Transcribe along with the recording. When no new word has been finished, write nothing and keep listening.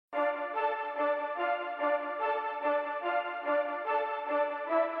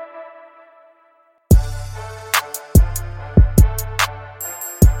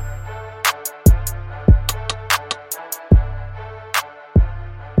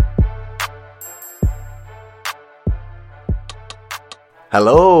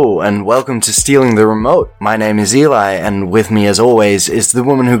Hello, and welcome to Stealing the Remote. My name is Eli, and with me as always is the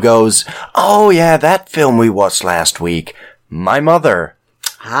woman who goes, "Oh yeah, that film we watched last week. My mother."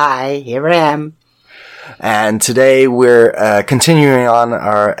 Hi, here I am. And today we're continuing on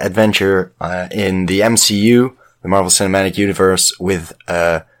our adventure in the MCU, the Marvel Cinematic Universe, with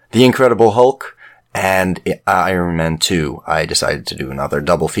The Incredible Hulk and Iron Man 2. I decided to do another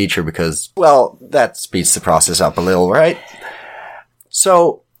double feature because, well, that speeds the process up a little, right?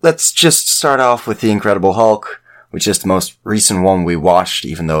 So, let's just start off with The Incredible Hulk, which is the most recent one we watched,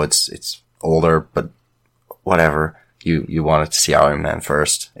 even though it's older, but whatever. You wanted to see Iron Man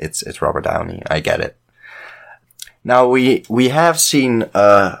first. It's Robert Downey. I get it. Now, we have seen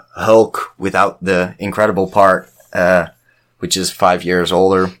Hulk without the Incredible part, which is 5 years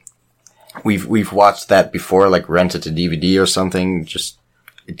older. We've watched that before, like rented a DVD or something. Just,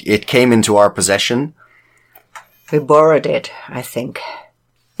 it came into our possession. We borrowed it, I think.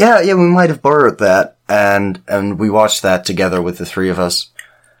 Yeah, we might have borrowed that, and we watched that together with the three of us.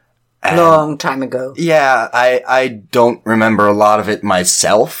 And long time ago. Yeah, I don't remember a lot of it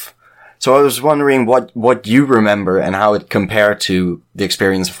myself, so I was wondering what you remember and how it compared to the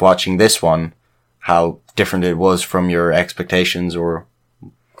experience of watching this one, how different it was from your expectations, or...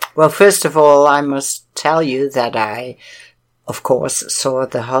 Well, first of all, I must tell you that I, of course, saw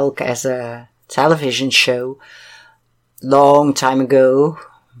the Hulk as a television show long time ago,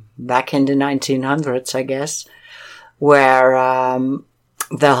 back in the 1900s, I guess, where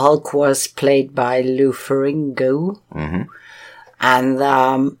the Hulk was played by Lou Ferrigno. Mm-hmm.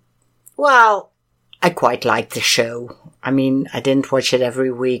 And, well, I quite liked the show. I mean, I didn't watch it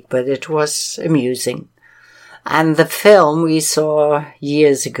every week, but it was amusing. And the film we saw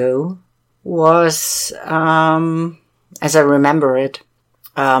years ago was, as I remember it,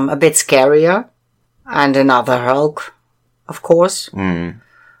 a bit scarier, and another Hulk, of course.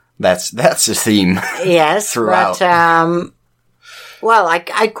 That's the theme. Yes, throughout. But well,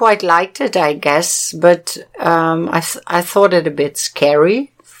 I quite liked it, I guess, but I thought it a bit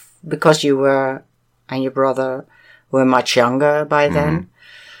scary because you were and your brother were much younger by then.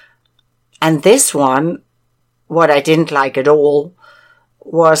 And this one, what I didn't like at all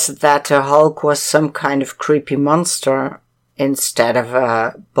was that the Hulk was some kind of creepy monster instead of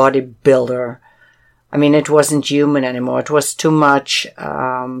a bodybuilder. I mean, it wasn't human anymore. It was too much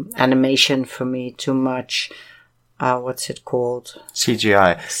animation for me, too much, what's it called?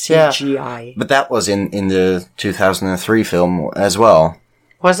 CGI. CGI. Yeah, but that was in the 2003 film as well.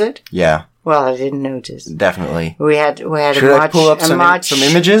 Was it? Yeah. Well, I didn't notice. Definitely. We had Should I pull up some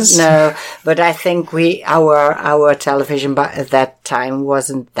images? No, but I think our television at that time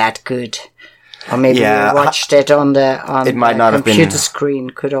wasn't that good. Or maybe we watched it on the computer screen.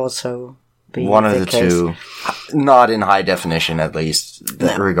 Could also be one of the case. two. Not in high definition, at least.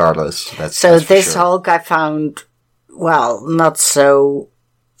 No. Regardless, that's this sure. Hulk I found, well, not so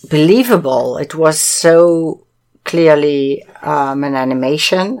believable. It was so clearly an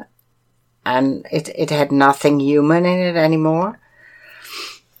animation, and it had nothing human in it anymore.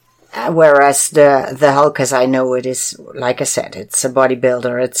 Whereas the Hulk, as I know it, is, like I said, it's a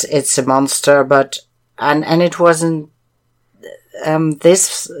bodybuilder. It's a monster, but and it wasn't.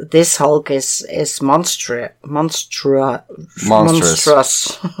 This Hulk is monstrous.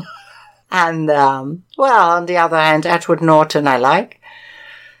 And well, on the other hand, Edward Norton I like,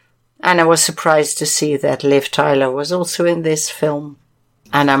 and I was surprised to see that Liv Tyler was also in this film.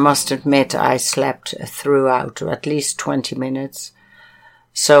 And I must admit, I slept throughout at least 20 minutes.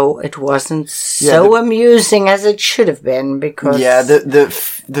 So it wasn't so amusing as it should have been, because the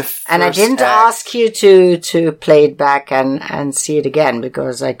first and I didn't ask you to play it back and see it again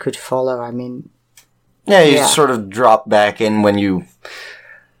because I could follow. I mean, you sort of dropped back in when you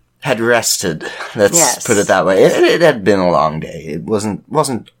had rested. Let's put it that way. It had been a long day. It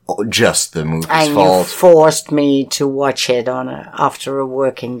wasn't just the movie's fault. You forced me to watch it after a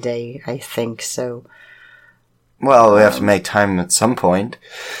working day, I think so. Well, we have to make time at some point.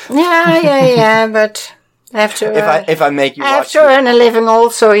 Yeah, but I have to... if I make you watch... I have to earn a living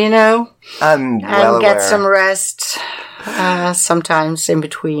also, you know. I'm well and aware. Get some rest sometimes in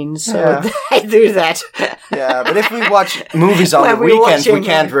between, so I do that. Yeah, but if we watch movies on the weekends, we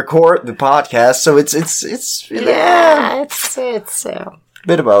can't record the podcast, so it's it's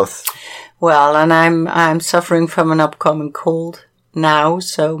bit of both. Well, and I'm suffering from an upcoming cold now,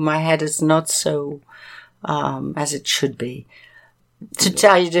 so my head is not so... as it should be. To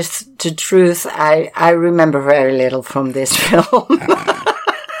tell you the truth, I remember very little from this film.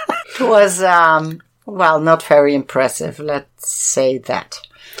 It was, well, not very impressive, let's say that.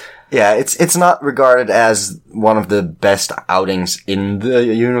 Yeah, it's not regarded as one of the best outings in the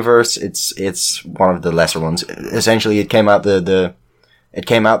universe. It's one of the lesser ones. Essentially, it came out the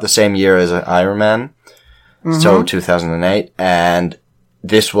same year as Iron Man, so 2008, and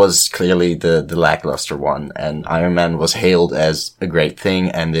this was clearly the lackluster one. And Iron Man was hailed as a great thing,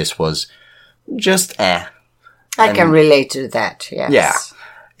 and this was just I can relate to that. Yes. Yeah.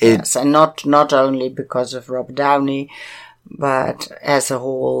 Yes, and not only because of Robert Downey, but as a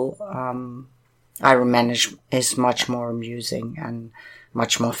whole, Iron Man is much more amusing and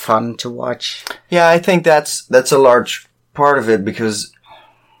much more fun to watch. Yeah, I think that's a large part of it, because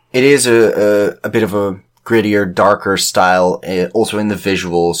it is a bit of a grittier, darker style, also in the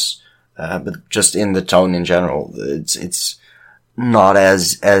visuals, but just in the tone in general. It's not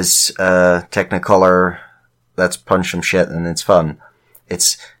as Technicolor. Let's punch some shit and it's fun.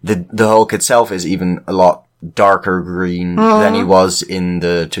 It's the Hulk itself is even a lot darker green than he was in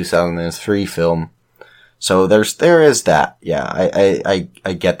the 2003 film. So there is that. Yeah,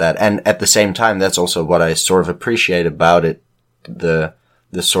 I get that. And at the same time, that's also what I sort of appreciate about it. The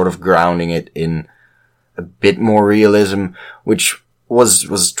sort of grounding it in a bit more realism, which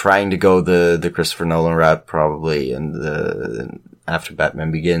was trying to go the Christopher Nolan route probably, and after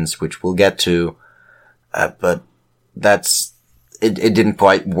Batman Begins, which we'll get to. But it didn't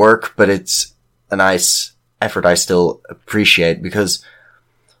quite work, but it's a nice effort I still appreciate, because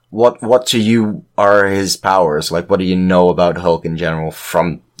what to you are his powers? Like, what do you know about Hulk in general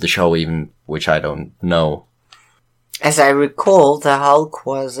from the show even, which I don't know? As I recall, the Hulk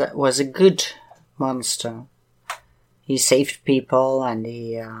was a good monster. He saved people, and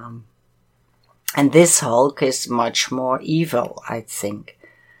and this Hulk is much more evil, I think.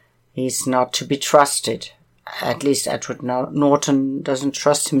 He's not to be trusted. At least Edward Norton doesn't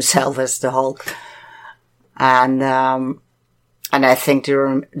trust himself as the Hulk. And I think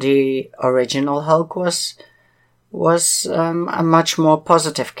the original Hulk was a much more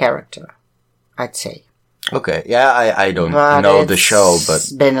positive character, I'd say. Okay, yeah, I don't know the show, but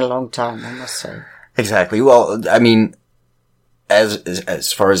it's been a long time, I must say. Exactly. Well, I mean,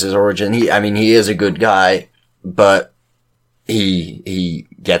 as far as his origin, he is a good guy, but he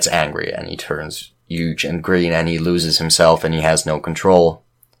gets angry and he turns huge and green and he loses himself and he has no control.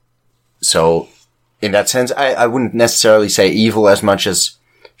 So, in that sense, I wouldn't necessarily say evil as much as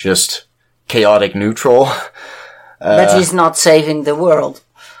just chaotic neutral. But he's not saving the world.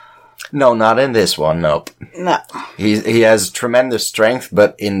 No, not in this one, nope. No. He has tremendous strength,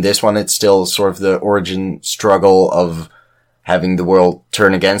 but in this one it's still sort of the origin struggle of having the world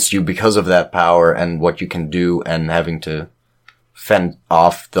turn against you because of that power and what you can do, and having to fend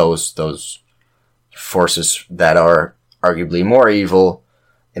off those forces that are arguably more evil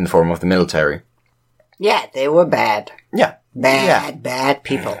in the form of the military. Yeah, they were bad. Yeah. Bad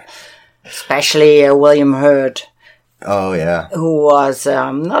people. Especially William Hurt. Oh, yeah. Who was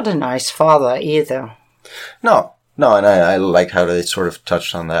not a nice father either. No, and I like how they sort of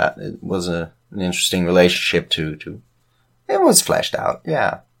touched on that. It was an interesting relationship to. It was fleshed out,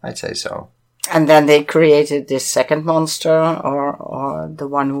 yeah, I'd say so. And then they created this second monster, or the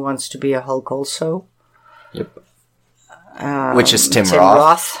one who wants to be a Hulk also. Yep. Which is Tim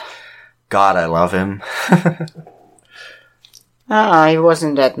Roth. God, I love him. He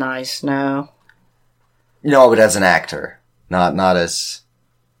wasn't that nice, no. No, but as an actor, not as.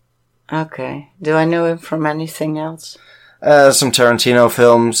 Okay. Do I know him from anything else? Some Tarantino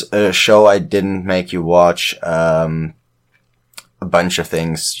films, a show I didn't make you watch, a bunch of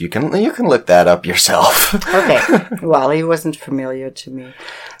things. You can look that up yourself. Okay. Well, he wasn't familiar to me,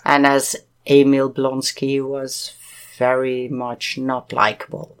 and as Emil Blonsky, he was very much not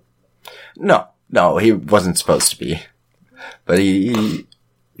likable. No, he wasn't supposed to be, but he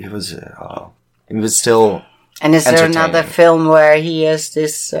was. He was still. And is there another film where he is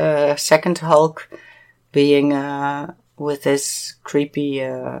this second Hulk, being with his creepy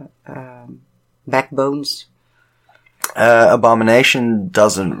backbones? Abomination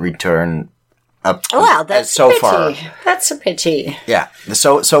doesn't return up. Well, that's so a pity. Far. That's a pity. Yeah.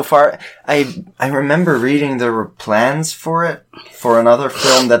 So far, I remember reading there were plans for it for another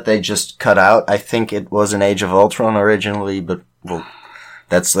film that they just cut out. I think it was an Age of Ultron originally, but well,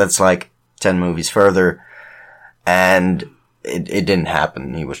 that's like 10 movies further, and it didn't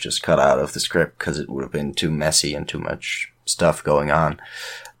happen. He was just cut out of the script because it would have been too messy and too much stuff going on.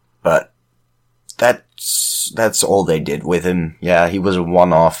 But that's all they did with him. Yeah, he was a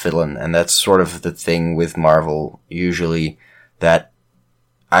one-off villain, and that's sort of the thing with Marvel usually, that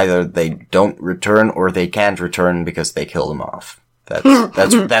either they don't return or they can't return because they killed him off.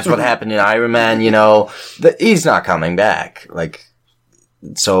 That's what happened in Iron Man. He's not coming back. Like,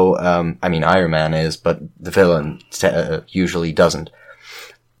 So, I mean, Iron Man is, but the villain usually doesn't.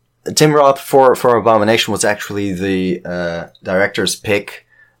 Tim Roth for Abomination was actually the director's pick.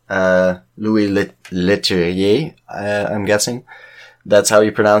 Louis Leterrier, I'm guessing. That's how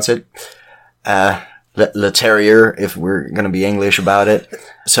you pronounce it. Leterrier, if we're going to be English about it.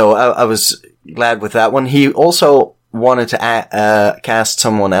 So I was glad with that one. He also wanted to cast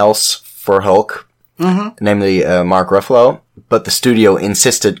someone else for Hulk, namely Mark Ruffalo, but the studio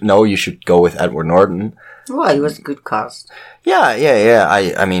insisted, no, you should go with Edward Norton. Well, he was a good cast. Yeah.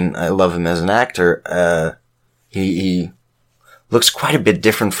 I mean, I love him as an actor. He looks quite a bit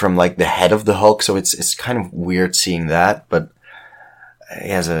different from like the head of the Hulk, so it's kind of weird seeing that, but he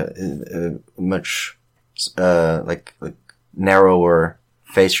has a much like narrower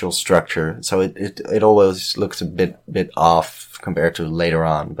facial structure, so it always looks a bit off compared to later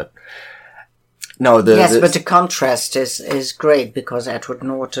on. But no, but the contrast is great, because Edward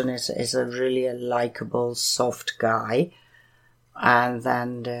Norton is a really likable, soft guy, and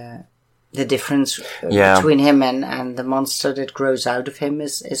then the difference between him and the monster that grows out of him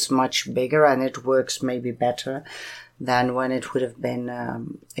is much bigger, and it works maybe better than when it would have been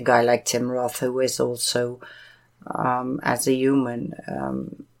a guy like Tim Roth, who is also, as a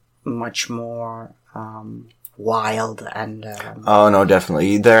human, much more wild and... oh, no,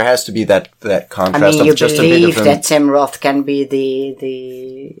 definitely. There has to be that contrast. I mean, you of just believe a bit of that Tim Roth can be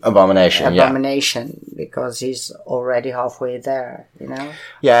the Abomination, because he's already halfway there, you know?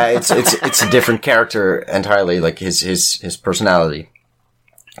 Yeah, it's a different character entirely, like his personality.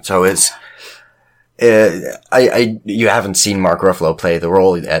 So it's... you haven't seen Mark Ruffalo play the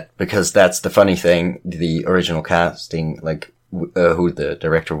role yet, because that's the funny thing. The original casting, like, who the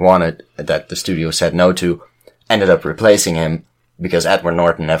director wanted, that the studio said no to, ended up replacing him because Edward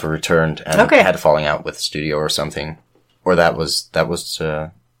Norton never returned and had a falling out with the studio or something. Or that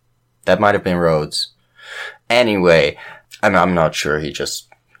might have been Rhodes. Anyway, I'm not sure. I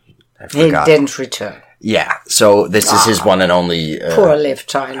forgot. He didn't return. Yeah, so this is his one and only... poor Liv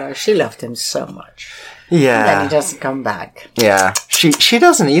Tyler. She loved him so much. Yeah. And then he doesn't come back. Yeah. She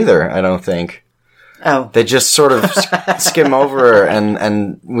doesn't either, I don't think. Oh. They just sort of skim over her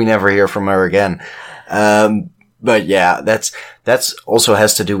and we never hear from her again. But yeah, that's also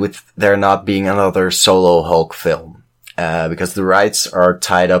has to do with there not being another solo Hulk film. Because the rights are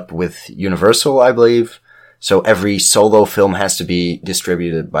tied up with Universal, I believe. So every solo film has to be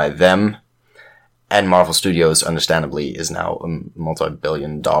distributed by them. And Marvel Studios, understandably, is now a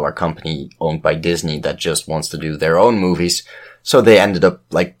multi-billion-dollar company owned by Disney that just wants to do their own movies. So they ended up,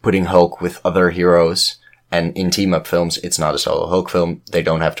 like, putting Hulk with other heroes. And in team-up films, it's not a solo Hulk film. They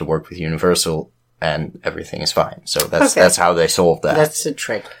don't have to work with Universal, and everything is fine. So that's how they solved that. That's the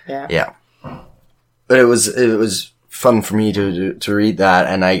trick, yeah. Yeah. But it was fun for me to read that,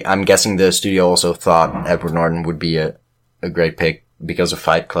 and I'm guessing the studio also thought Edward Norton would be a great pick, because of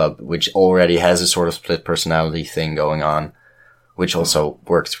Fight Club, which already has a sort of split personality thing going on, which also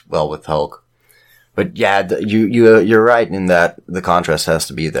works well with Hulk. But yeah, you're right in that the contrast has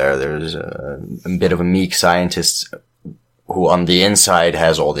to be there. There's a bit of a meek scientist who on the inside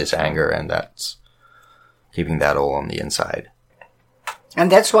has all this anger, and that's keeping that all on the inside.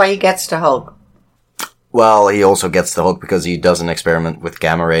 And that's why he gets the Hulk. Well, he also gets the Hulk because he does an experiment with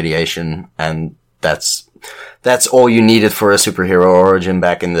gamma radiation, and that's all you needed for a superhero origin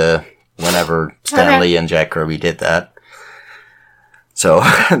back in whenever Stan Lee and Jack Kirby did that. So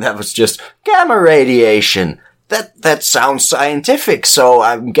that was just gamma radiation. That sounds scientific, so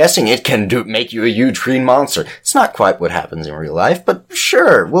I'm guessing it can make you a huge green monster. It's not quite what happens in real life, but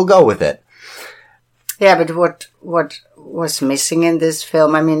sure, we'll go with it. Yeah, but what was missing in this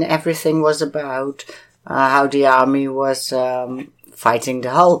film? I mean, everything was about how the army was fighting the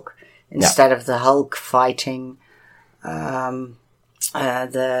Hulk. Instead of the Hulk fighting the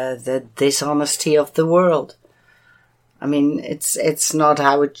dishonesty of the world. I mean, it's not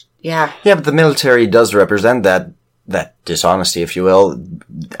how it... Yeah. Yeah, but the military does represent that dishonesty, if you will.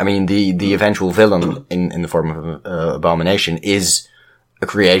 I mean, the eventual villain in the form of Abomination is a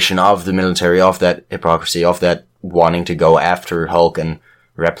creation of the military, of that hypocrisy, of that wanting to go after Hulk and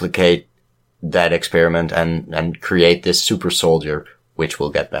replicate that experiment and create this super soldier, which we'll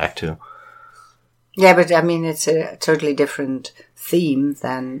get back to. Yeah, but I mean, it's a totally different theme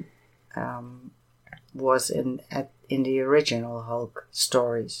than was in the original Hulk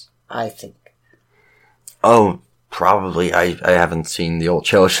stories, I think. Oh, probably. I haven't seen the old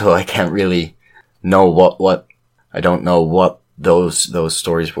show, so I can't really know what I don't know what those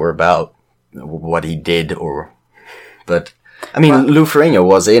stories were about, what he did, but I mean, Lou Ferrigno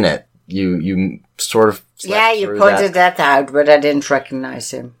was in it. you sort of yeah, you pointed that out, but I didn't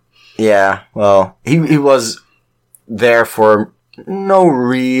recognize him. Yeah, well, he was there for no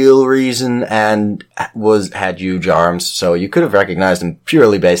real reason and had huge arms, so you could have recognized him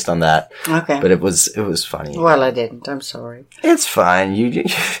purely based on that. Okay. But it was funny. Well, I didn't. I'm sorry. It's fine.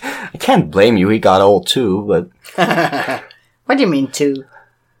 I can't blame you. He got old too, but... What do you mean too?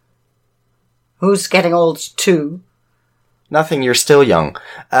 Who's getting old too? Nothing, you're still young.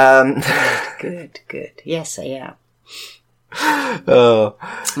 Good. Yes, I am. Uh,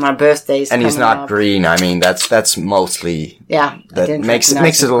 My birthday's and he's not up. green. I mean, that's mostly... Yeah. That makes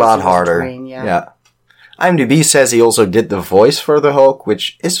it a lot harder. Green, yeah. IMDb says he also did the voice for the Hulk,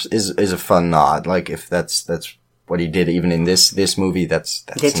 which is a fun nod. Like, if that's what he did even in this movie, that's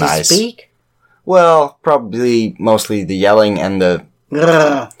did nice. Did he speak? Well, probably mostly the yelling and the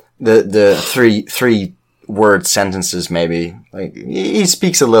three word sentences maybe. Like, he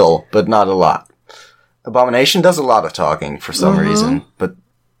speaks a little, but not a lot. Abomination does a lot of talking for some reason, but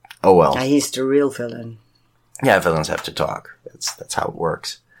oh well. Yeah, he's the real villain. Yeah, villains have to talk. That's how it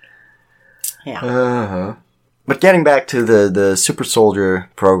works. Yeah. But getting back to the super soldier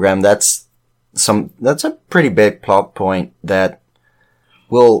program, that's a pretty big plot point that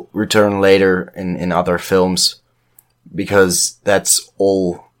will return later in other films, because that's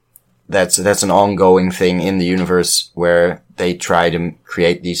an ongoing thing in the universe where they try to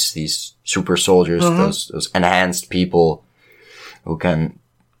create these super soldiers, those enhanced people who can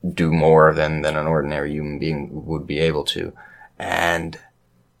do more than an ordinary human being would be able to. And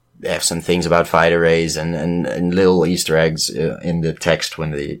they have some things about fighter rays and little Easter eggs in the text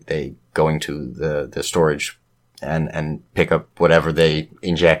when they go into the storage and pick up whatever they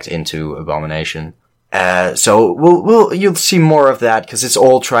inject into Abomination. So you'll see more of that, because it's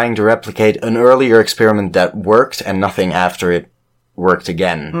all trying to replicate an earlier experiment that worked and nothing after it worked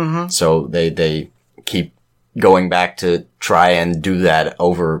again. So they keep going back to try and do that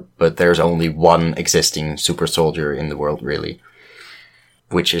over, but there's only one existing super soldier in the world, really,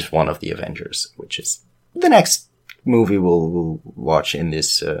 which is one of the Avengers, which is the next movie we'll watch in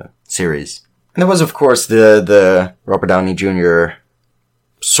this series. And there was, of course, the Robert Downey Jr.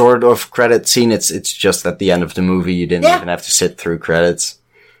 sort of credit scene. It's just at the end of the movie. You didn't even have to sit through credits.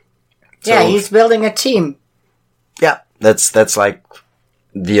 So, yeah, he's building a team. Yeah, that's like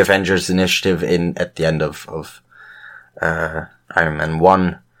the Avengers initiative at the end of Iron Man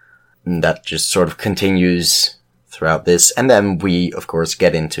 1. And that just sort of continues throughout this. And then we, of course,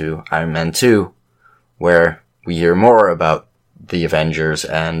 get into Iron Man 2, where we hear more about the Avengers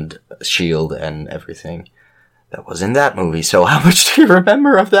and S.H.I.E.L.D. and everything that was in that movie. So how much do you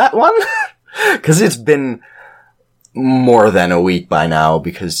remember of that one? Because it's been more than a week by now,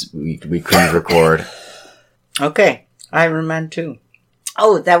 because we couldn't record. Okay, Iron Man 2.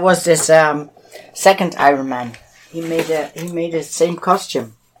 Oh, that was this second Iron Man. He made the same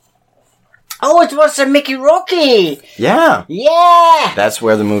costume. Oh, it was Mickey Rourke. Yeah. Yeah. That's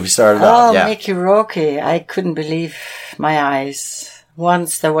where the movie started out. Yeah. Mickey Rourke. I couldn't believe my eyes.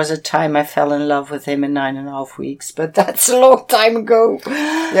 Once there was a time I fell in love with him in 9.5 weeks, but that's a long time ago.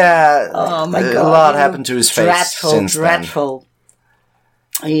 Yeah. Oh my God. A lot happened to his face since dreadful. Then.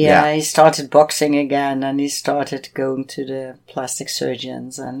 Yeah, he started boxing again, and he started going to the plastic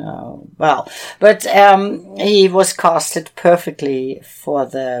surgeons, and but he was casted perfectly for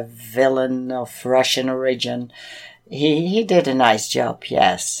the villain of Russian origin. He did a nice job,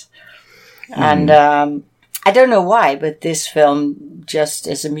 yes. And I don't know why, but this film just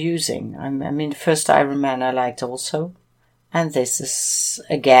is amusing. I mean, the first Iron Man I liked also, and this is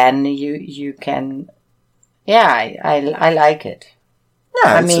again you can, I like it.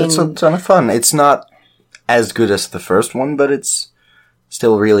 Yeah, it's a ton of fun. It's not as good as the first one, but it's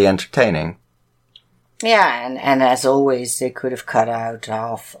still really entertaining. Yeah, and as always, they could have cut out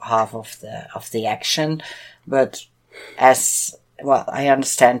half of the action, but as well, I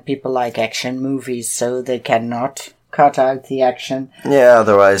understand people like action movies, so they cannot cut out the action. Yeah,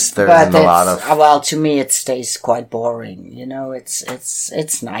 otherwise there isn't a lot of. Well, to me, it stays quite boring. You know,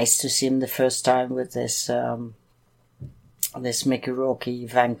 it's nice to see him the first time with this. This Mickey Rourke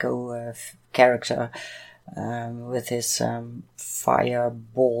Vanko character with his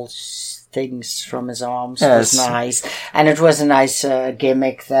fireballs things from his arms. Yes. It was nice. And it was a nice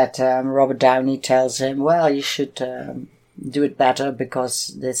gimmick that Robert Downey tells him, well, you should do it better, because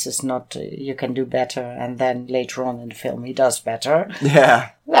this is not, you can do better. And then later on in the film he does better. Yeah.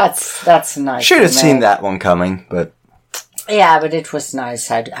 That's nice. Should have seen that one coming, but... Yeah, but it was nice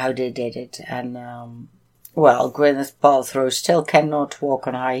how they did it. And... well, Gwyneth Paltrow still cannot walk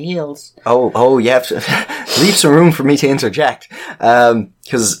on high heels. Oh, you have to... leave some room for me to interject.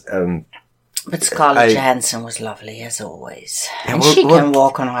 Because, But Scarlett Johansson was lovely as always. And we'll, she can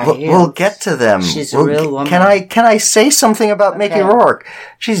walk on high heels. We'll get to them. She's a real woman. Can I say something about Mickey Rourke?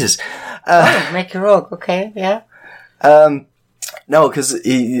 Jesus. Mickey Rourke, okay, yeah. No, because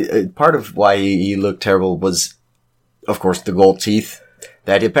part of why he looked terrible was, of course, the gold teeth.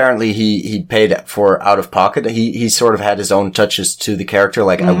 That apparently he paid for out of pocket. He sort of had his own touches to the character.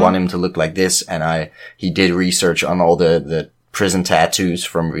 Like, I want him to look like this. And he did research on all the prison tattoos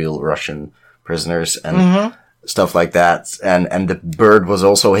from real Russian prisoners and stuff like that. And the bird was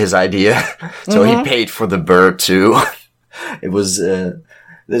also his idea. So he paid for the bird too. It was,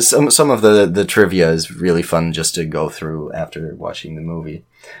 some of the trivia is really fun just to go through after watching the movie.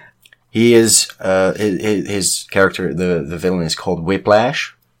 He is, his character, the villain is called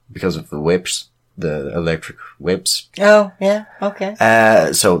Whiplash because of the whips, the electric whips. Oh, yeah, okay.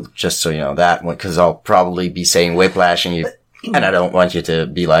 So just so you know that one, cause I'll probably be saying Whiplash and I don't want you to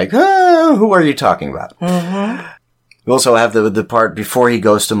be like, who are you talking about? We also have the part before he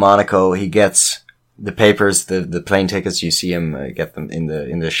goes to Monaco, he gets the papers, the plane tickets, you see him get them in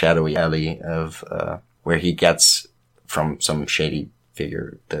the shadowy alley of, where he gets from some shady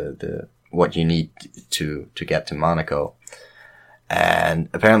figure what you need to get to Monaco. And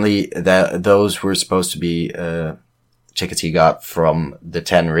apparently those were supposed to be tickets he got from the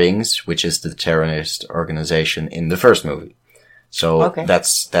Ten Rings, which is the terrorist organization in the first movie. So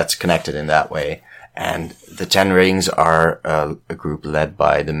that's connected in that way. And the Ten Rings are a group led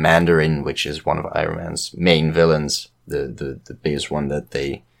by the Mandarin, which is one of Iron Man's main villains, the biggest one that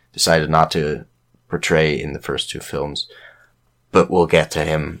they decided not to portray in the first two films. But we'll get to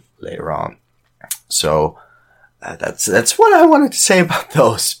him later on. So that's what I wanted to say about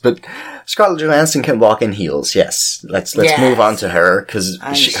those. But Scarlett Johansson can walk in heels. Yes, let's move on to her because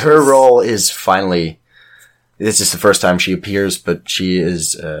her role is finally. This is the first time she appears, but she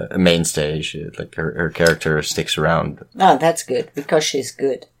is a mainstay. Like her character sticks around. Oh, that's good because she's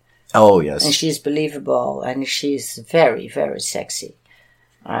good. Oh yes, and she's believable, and she's very, very sexy.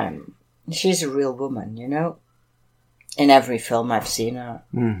 She's a real woman, you know. In every film I've seen her,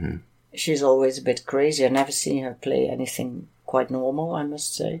 she's always a bit crazy. I've never seen her play anything quite normal, I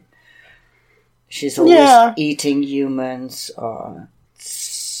must say. She's always eating humans or,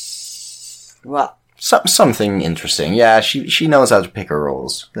 well... Something interesting. Yeah, she knows how to pick her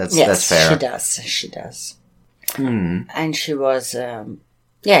roles. That's fair. She does. And she was,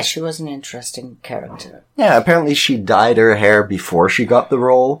 she was an interesting character. Yeah, apparently she dyed her hair before she got the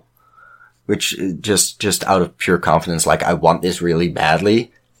role. Which just out of pure confidence, like, I want this really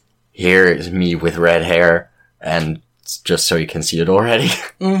badly. Here is me with red hair, and just so you can see it already.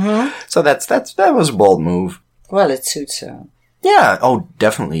 So that was a bold move. Well, it suits her. Yeah, oh,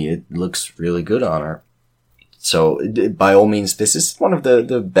 definitely. It looks really good on her. So, by all means, this is one of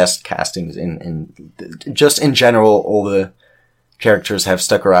the best castings in just in general. All the characters have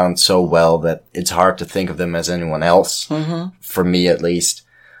stuck around so well that it's hard to think of them as anyone else. For me, at least.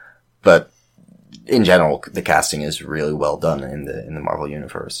 But in general, the casting is really well done in the Marvel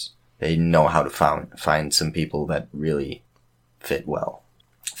Universe. They know how to find some people that really fit well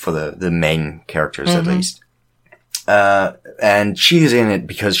for the main characters, at least. And she's in it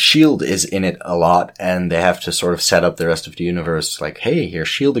because S.H.I.E.L.D. is in it a lot, and they have to sort of set up the rest of the universe. Like, hey, here's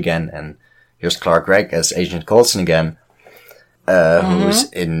S.H.I.E.L.D. again, and here's Clark Gregg as Agent Coulson again,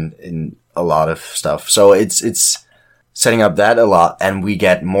 who's in a lot of stuff. So it's setting up that a lot, and we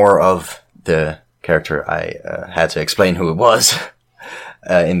get more of the character. I had to explain who it was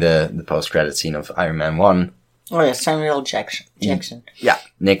in the post-credit scene of Iron Man 1. Oh yeah, Samuel Jackson. Yeah,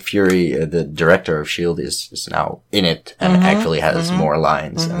 Nick Fury, the director of S.H.I.E.L.D., is now in it and actually has more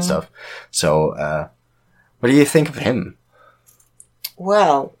lines and stuff. So, what do you think of him?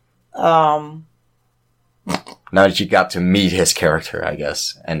 Well, now that you got to meet his character, I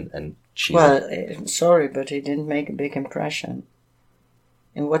guess, and she... Well, sorry, but he didn't make a big impression.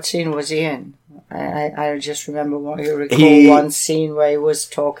 In what scene was he in? I just remember one scene where he was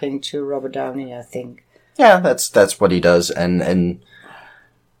talking to Robert Downey, I think. Yeah, that's what he does, and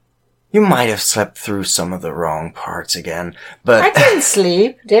you might have slept through some of the wrong parts again, but... I didn't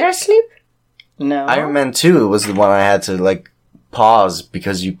sleep. Did I sleep? No. Iron Man 2 was the one I had to, like, pause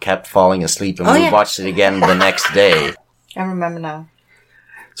because you kept falling asleep, and we watched it again the next day. I remember now.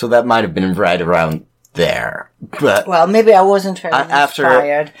 So that might have been right around there. But well, maybe I wasn't very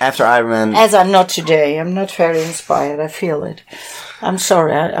inspired. After Iron Man... As I'm not today. I'm not very inspired. I feel it. I'm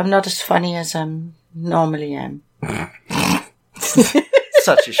sorry. I'm not as funny as I normally am.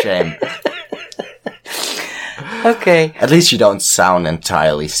 Such a shame. Okay. At least you don't sound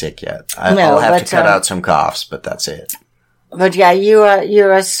entirely sick yet. No, I'll have to but, cut out some coughs, but that's it. But yeah, you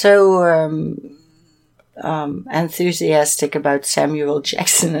are so enthusiastic about Samuel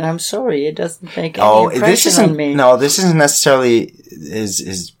Jackson, and I'm sorry, it doesn't make any impression on me. No, this isn't necessarily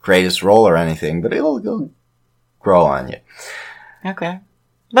his greatest role or anything, but it'll grow on you. Okay.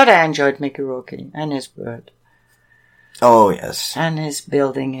 But I enjoyed Mickey Rourke and his bird. Oh, yes. And his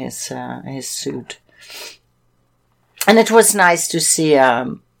building his suit. And it was nice to see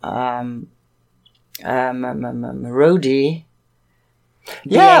Rhodey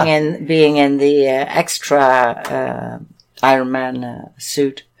being in the extra Iron Man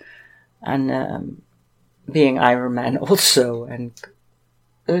suit, and being Iron Man also, and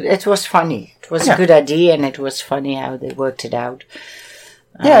it was funny. It was a good idea, and it was funny how they worked it out.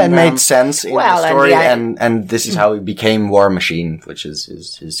 Yeah, it made sense in the story, and this is how he became War Machine, which is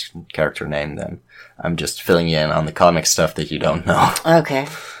his character name then. I'm just filling you in on the comic stuff that you don't know. Okay.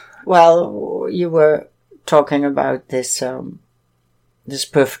 Well, you were talking about this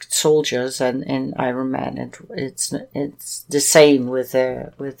Perfect Soldiers, and in Iron Man, it's the same with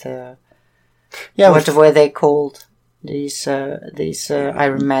what were they called? These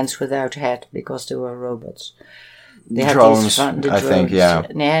Iron Mans without head, because they were robots. They had drones, the I think, yeah.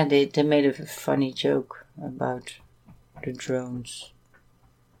 Yeah, they made a funny joke about the drones.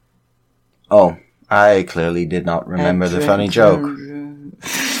 Oh, I clearly did not remember the funny joke.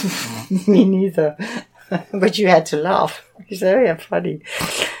 Me neither. But you had to laugh. You said, oh yeah, funny.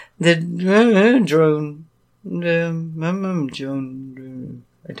 The drone. Drone.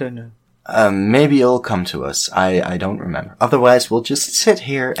 I don't know. Maybe it'll come to us. I don't remember. Otherwise, we'll just sit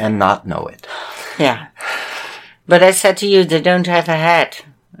here and not know it. Yeah. But I said to you, they don't have a head.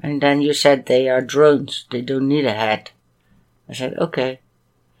 And then you said they are drones. They don't need a head. I said, okay.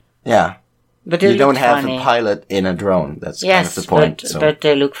 Yeah. But you don't have a pilot in a drone. That's kind of the point. But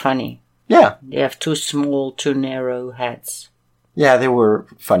they look funny. Yeah. They have too small, too narrow heads. Yeah, they were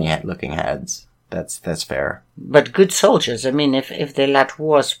funny looking heads. That's fair. But good soldiers. I mean, if they let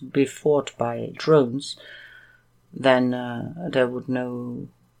wars be fought by drones, then there would no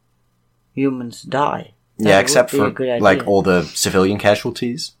humans die. Yeah, except for like all the civilian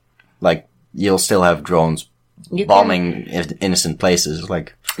casualties. Like you'll still have drones bombing innocent places.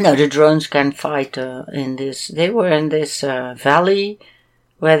 Like no, the drones can fight in this. They were in this valley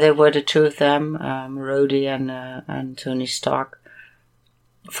where there were the two of them, Rhodey and Tony Stark,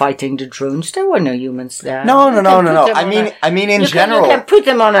 fighting the drones. There were no humans there. No. I mean, in general, you can put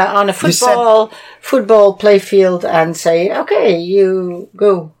them on a football play field and say, "Okay, you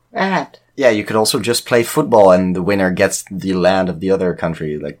go ahead." Yeah, you could also just play football and the winner gets the land of the other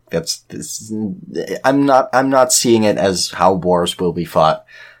country. Like I'm not seeing it as how wars will be fought.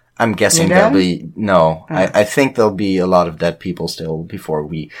 I'm guessing there'll be, I think there'll be a lot of dead people still before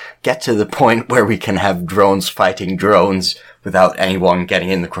we get to the point where we can have drones fighting drones without anyone getting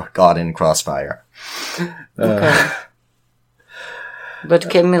in the crossfire. Okay. But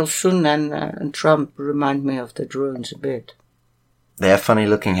Kim Il-sung and Trump remind me of the drones a bit. They have funny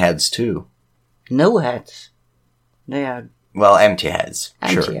looking heads too. No heads. They are... Well, empty heads.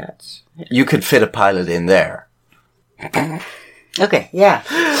 Empty heads. Yeah. You could fit a pilot in there. Okay, yeah.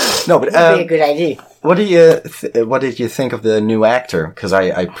 No, but... That would be a good idea. What did you think of the new actor? Because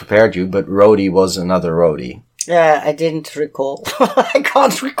I prepared you, but Rhodey was another Rhodey. I didn't recall. I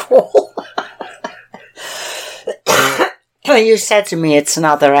can't recall. You said to me it's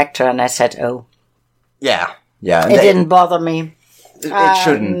another actor, and I said, oh. Yeah. It didn't bother me. It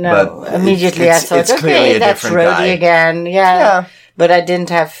shouldn't, no. But immediately I thought, okay, that's Rhodey again. Yeah. But I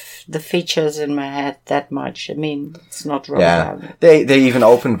didn't have the features in my head that much. I mean, it's not wrong. Yeah. They even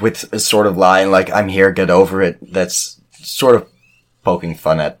opened with a sort of line like, I'm here, get over it. That's sort of poking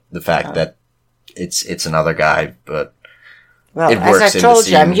fun at the fact that it's another guy, but well, it works. As I told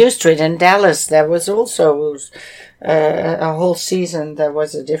you, I'm used to it. In Dallas, there was also a whole season. There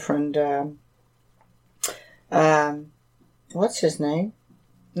was a different... what's his name?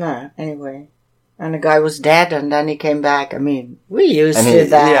 No, anyway. And the guy was dead and then he came back. I mean, we used to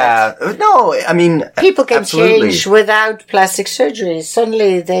that. Yeah. No, I mean, people can change without plastic surgery.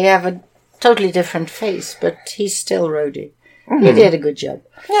 Suddenly they have a totally different face, but he's still Rhodey. Mm-hmm. He did a good job.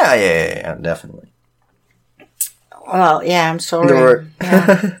 Yeah, definitely. Well, yeah, I'm sorry.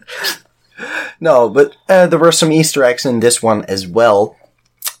 No, but there were some Easter eggs in this one as well.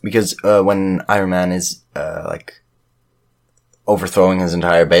 Because when Iron Man is overthrowing his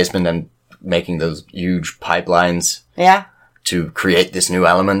entire basement and making those huge pipelines to create this new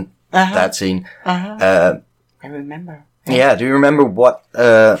element, that scene. I remember. Yeah, do you remember what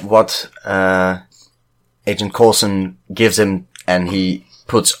Agent Coulson gives him, and he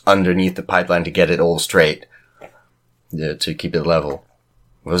puts underneath the pipeline to get it all straight, to keep it level,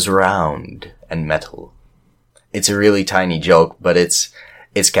 was round and metal. It's a really tiny joke, but it's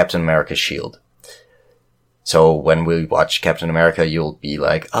Captain America's shield. So when we watch Captain America, you'll be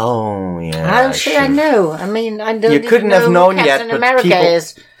like, "Oh yeah." How should I know? I mean, I don't. You couldn't have known yet, Captain but America people,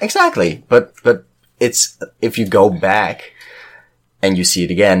 is. Exactly. But it's, if you go back and you see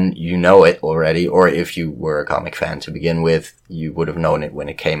it again, you know it already. Or if you were a comic fan to begin with, you would have known it when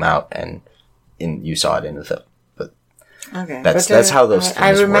it came out, and you saw it in the film. But Okay, that's how those things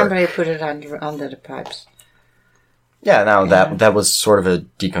I remember work. he put it under the pipes. Yeah, now that was sort of a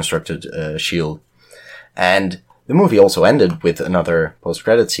deconstructed shield. And the movie also ended with another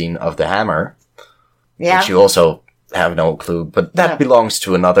post-credit scene of the hammer, Yeah. which you also have no clue, but that No. belongs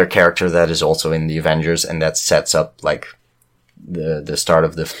to another character that is also in the Avengers, and that sets up like the start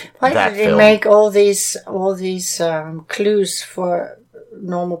of Why that did he film. make all these clues for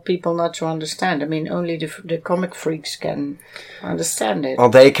normal people not to understand? I mean, only the comic freaks can understand it. Well,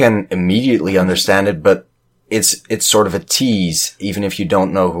 they can immediately understand it, but it's sort of a tease. Even if you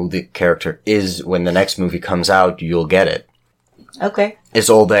don't know who the character is, when the next movie comes out, you'll get it. Okay. It's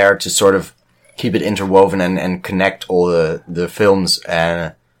all there to sort of keep it interwoven and connect all the films,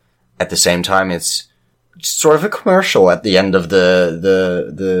 and at the same time, it's sort of a commercial at the end of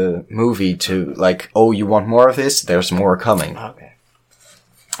the movie to like, oh, you want more of this? There's more coming. Okay.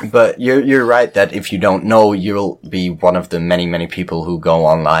 But you're right that if you don't know, you'll be one of the many people who go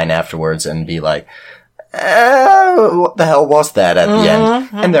online afterwards and be like, what the hell was that at the end?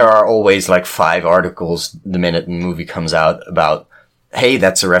 And there are always like 5 articles the minute the movie comes out about, hey,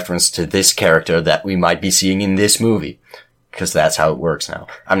 that's a reference to this character that we might be seeing in this movie. Because that's how it works now.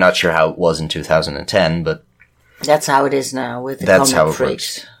 I'm not sure how it was in 2010, but That's how it is now with the that's comic how it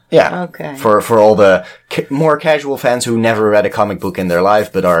freaks. works. Yeah. Okay. For all the more casual fans who never read a comic book in their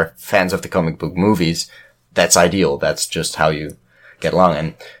life, but are fans of the comic book movies, that's ideal. That's just how you get along.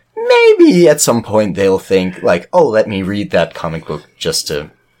 And maybe at some point they'll think like, oh, let me read that comic book just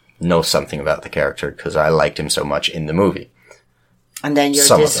to know something about the character because I liked him so much in the movie. And then you're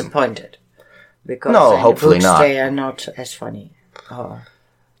Some of them. disappointed. Because No, in the hopefully books not. they are not as funny. Oh.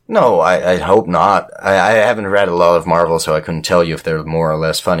 No, I hope not. I haven't read a lot of Marvel, so I couldn't tell you if they're more or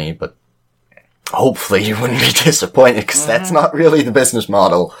less funny, but hopefully you wouldn't be disappointed because that's not really the business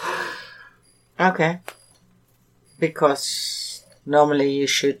model. Okay. Because normally you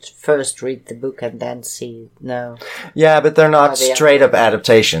should first read the book and then see. No. Yeah, but they're not Oh, they are. straight up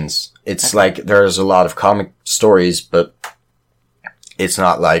adaptations. It's like there's a lot of comic stories, but it's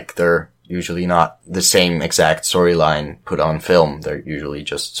not like they're usually not the same exact storyline put on film. They're usually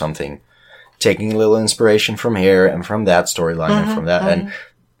just something taking a little inspiration from here and from that storyline and from that and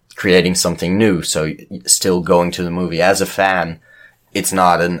creating something new. So still going to the movie as a fan, it's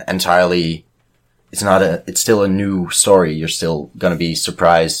not an entirely, it's still a new story. You're still going to be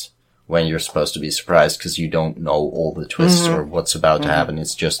surprised when you're supposed to be surprised because you don't know all the twists or what's about to happen.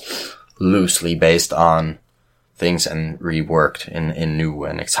 It's just loosely based on things and reworked in new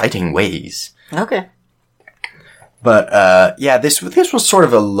and exciting ways. Okay. But yeah, this was sort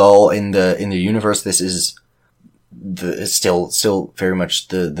of a lull in the universe. This is it's still very much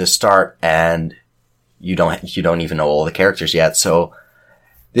the start, and you don't even know all the characters yet. So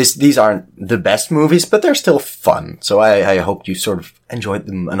these aren't the best movies, but they're still fun. So I hope you sort of enjoyed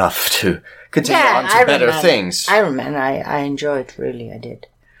them enough to continue on to better things. I remember. I enjoyed, really, I did.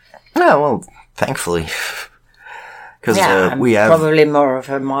 Yeah, well, thankfully. Because I'm we have... probably more of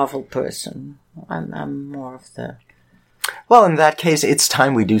a Marvel person. I'm more of the... Well, in that case, it's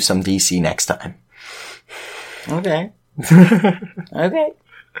time we do some DC next time. Okay. Okay.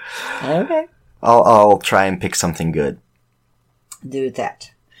 Okay. I'll try and pick something good. Do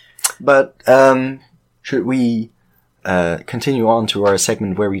that. But should we continue on to our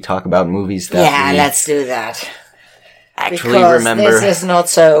segment where we talk about movies that we let's do that. actually Because remember? this is not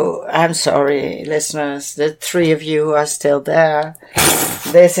so... I'm sorry, listeners. The 3 of you who are still there.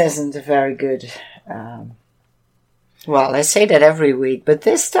 This isn't a very good... well, I say that every week, but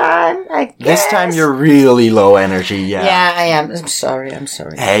this time, I guess... This time you're really low energy, yeah. Yeah, I am. I'm sorry.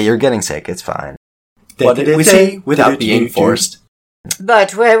 Hey, you're getting sick, it's fine. What did we say without being forced?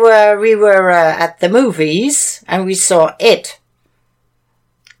 But we were at the movies, and we saw It.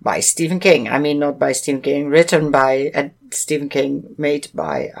 By Stephen King. I mean, not by Stephen King. Written by Stephen King. Made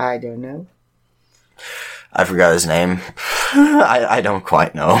by, I don't know. I forgot his name. I don't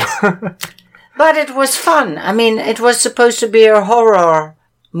quite know. But it was fun. I mean, it was supposed to be a horror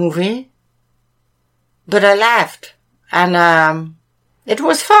movie. But I laughed. And It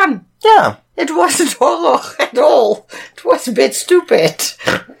was fun. Yeah. It wasn't horror at all. It was a bit stupid.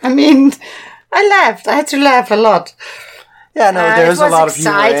 I mean, I laughed. I had to laugh a lot. Yeah, no, there's a lot of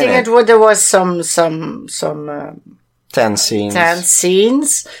humor in exciting. it. There was some Tense scenes. tense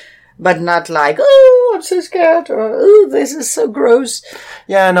scenes, but not like, oh, I'm so scared, or oh, this is so gross.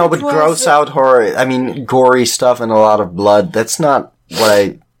 Yeah, no, but gross out horror, I mean, gory stuff and a lot of blood, that's not what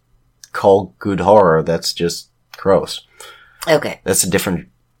I call good horror. That's just gross. Okay. That's a different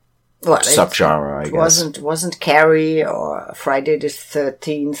Well, subgenre, I guess. Wasn't Carrie or Friday the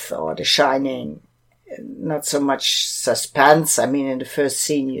 13th or The Shining. Not so much suspense. I mean, in the first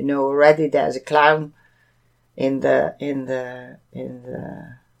scene, you know already there's a clown in the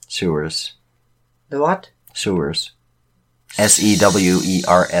Sewers. the what? Sewers.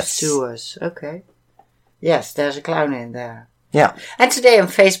 Sewers. Sewers. Okay. Yes, there's a clown in there. Yeah. And today on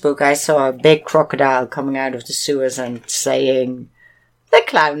Facebook, I saw a big crocodile coming out of the sewers and saying, "The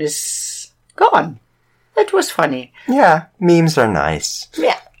clown is gone." It was funny. Yeah, memes are nice.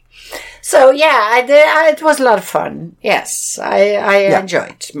 Yeah. So yeah, it was a lot of fun. Yes, I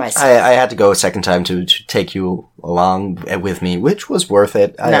enjoyed myself. I had to go a second time to take you along with me, which was worth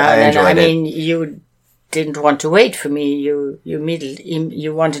it. I enjoyed it. I mean, you didn't want to wait for me. You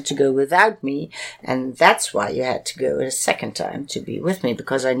wanted to go without me, and that's why you had to go a second time to be with me,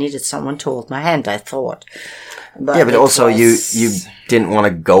 because I needed someone to hold my hand, I thought. But also you didn't want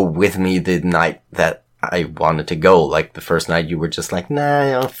to go with me the night that I wanted to go. Like the first night you were just like, nah,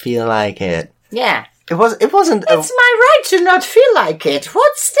 I don't feel like it. Yeah. It wasn't. It's my right to not feel like it.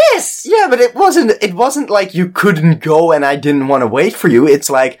 What's this? Yeah, but it wasn't like you couldn't go and I didn't want to wait for you. It's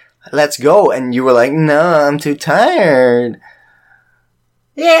like, let's go. And you were like, no, I'm too tired.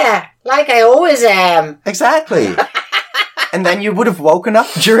 Yeah, like I always am. Exactly. And then you would have woken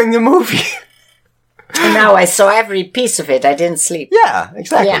up during the movie. And now I saw every piece of it. I didn't sleep. Yeah,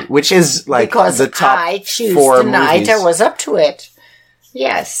 exactly. Yeah. Which is like because the top I choose 4 the night movies. I was up to it.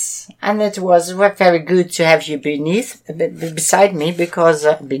 Yes, and it was very good to have you beside me, because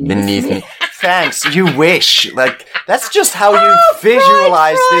beneath me. Thanks. You wish. Like that's just how you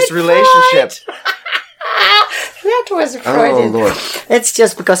visualize this relationship. That was Freudian. Oh Lord! It's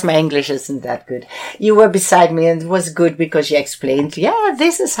just because my English isn't that good. You were beside me, and it was good because you explained. Yeah,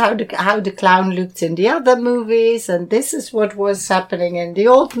 this is how the clown looked in the other movies, and this is what was happening in the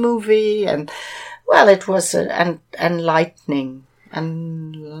old movie, and well, it was enlightening.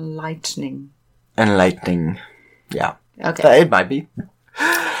 Yeah. Okay. It might be.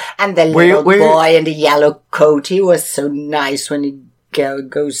 And the little boy in the yellow coat, he was so nice when he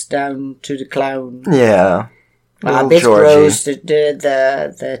goes down to the clown. Yeah. A bit gross.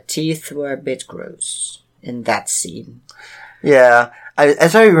 The teeth were a bit gross in that scene. Yeah.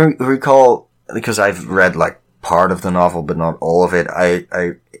 As I recall, because I've read like part of the novel, but not all of it,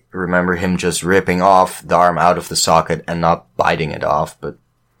 I remember him just ripping off the arm out of the socket and not biting it off, but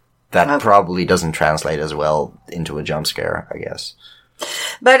that probably doesn't translate as well into a jump scare, I guess.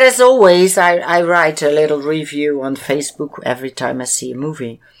 But as always, I write a little review on Facebook every time I see a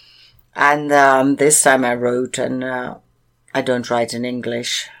movie. And this time I wrote, and I don't write in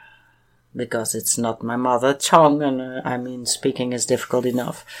English because it's not my mother tongue, and I mean, speaking is difficult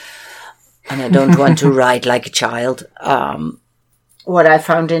enough. And I don't want to write like a child. What I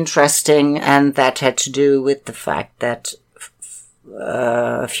found interesting, and that had to do with the fact that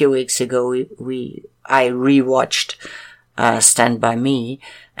a few weeks ago I rewatched Stand By Me,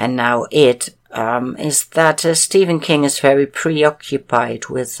 and now is that Stephen King is very preoccupied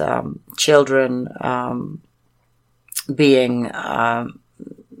with children being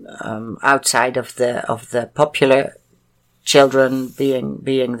outside of the popular children, being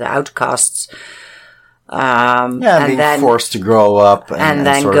the outcasts. And being forced to grow up and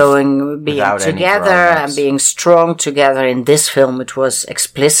then being together and being strong together. In this film, it was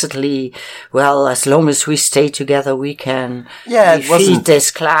explicitly, well, as long as we stay together, we can defeat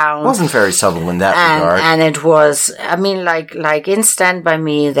this clown. It wasn't very subtle in that regard. And it was, I mean, like in Stand By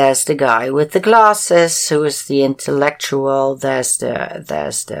Me, there's the guy with the glasses who is the intellectual. There's the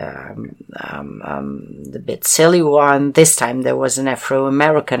bit silly one. This time there was an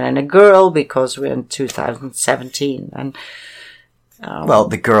Afro-American and a girl, because we're in 2017, and well,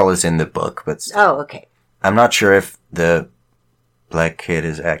 the girl is in the book, but okay. I'm not sure if the black kid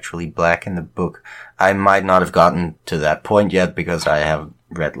is actually black in the book. I might not have gotten to that point yet because I have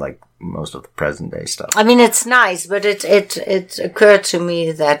read like most of the present day stuff. I mean, it's nice, but it occurred to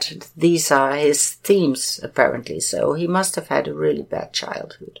me that these are his themes apparently. So he must have had a really bad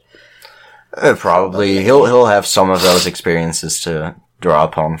childhood. Probably he'll have some of those experiences to draw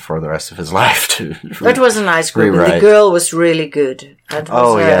upon for the rest of his life. It was a nice group. And the girl was really good. It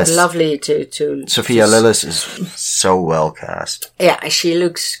was lovely to Sophia Lillis is so well cast. Yeah, she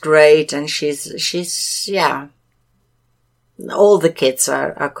looks great, and she's all the kids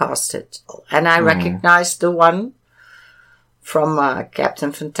are casted, and I recognized the one from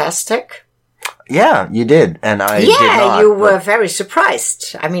Captain Fantastic. Yeah, you did, and I did not. You were very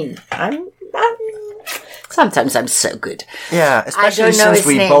surprised. I mean, sometimes I'm so good. Yeah, especially since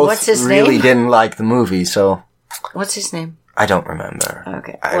we both really didn't like the movie, so... What's his name? I don't remember.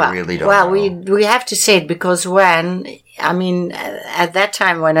 Okay. I really don't know. Well, we have to say it because at that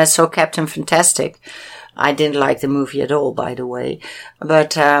time when I saw Captain Fantastic, I didn't like the movie at all, by the way. But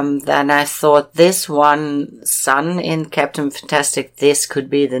then I thought this one son in Captain Fantastic, this could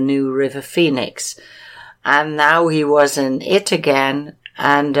be the new River Phoenix. And now he was in it again.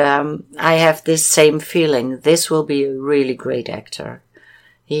 And I have this same feeling. This will be a really great actor.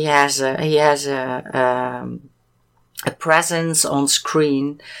 He has a presence on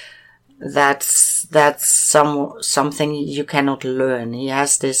screen that's something you cannot learn. He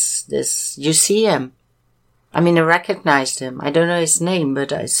has this. You see him. I mean, I recognized him. I don't know his name,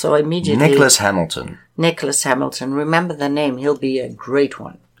 but I saw immediately. Nicholas Hamilton. Nicholas Hamilton. Remember the name. He'll be a great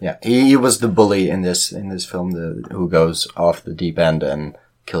one. Yeah, he was the bully in this film, who goes off the deep end and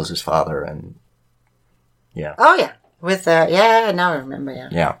kills his father, and yeah. Oh yeah, with now I remember.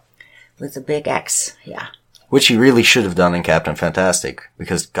 Yeah, with the big axe. Yeah, which he really should have done in Captain Fantastic,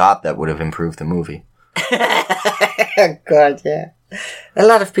 because God, that would have improved the movie. God, yeah, a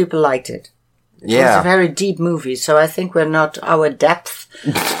lot of people liked it. Yeah, it's a very deep movie, so I think our depth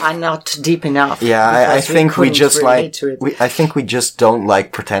are not deep enough. Yeah, I think we just I think we just don't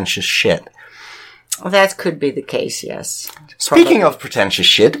like pretentious shit. That could be the case, yes. Speaking of pretentious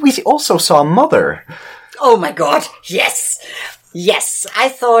shit, we also saw Mother. Oh my God, yes! Yes, I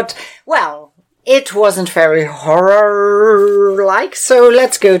thought, well, it wasn't very horror-like, so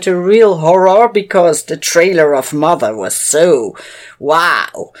let's go to real horror, because the trailer of Mother was so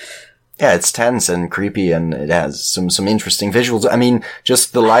wow. Yeah, it's tense and creepy, and it has some interesting visuals. I mean,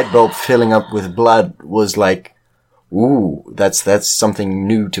 just the light bulb filling up with blood was like, ooh, that's something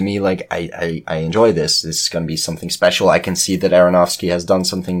new to me. Like, I enjoy this. This is gonna be something special. I can see that Aronofsky has done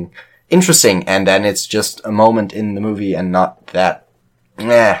something interesting, and then it's just a moment in the movie and not that.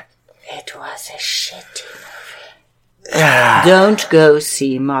 Meh. It was a shitty movie. Don't go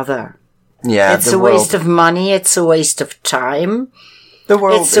see Mother. Yeah, it's a waste of money. It's a waste of time. The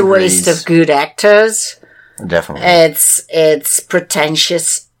world It's a waste of good actors. Definitely. It's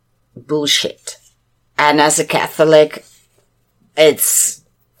pretentious bullshit. And as a Catholic, it's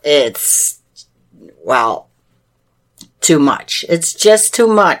well, too much. It's just too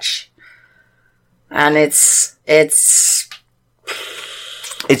much. And it's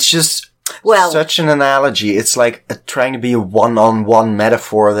just such an analogy. It's like trying to be a one-on-one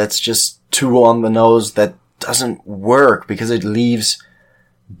metaphor that's just too on the nose, that doesn't work, because it leaves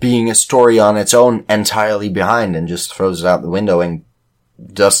being a story on its own entirely behind and just throws it out the window and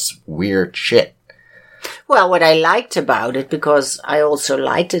does weird shit. Well, what I liked about it, because I also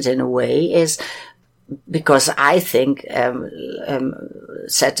liked it in a way, is because I think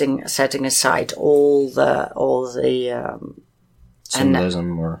setting aside all the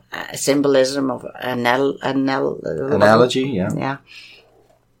symbolism of analogy, yeah.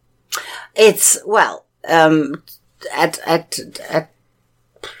 It's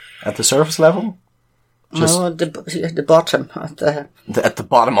at the surface level? Just no, the bottom of the... At the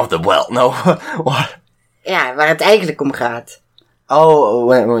bottom of the well, no. What? Ja, waar het eigenlijk om gaat. Oh,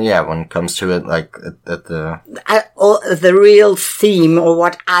 when it comes to it, like, at the... the real theme, or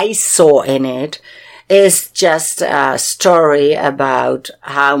what I saw in it, is just a story about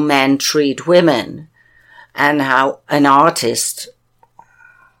how men treat women, and how an artist...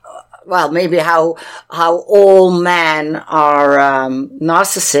 Well, maybe how all men are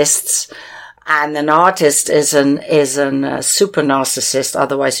narcissists, and an artist is a super narcissist.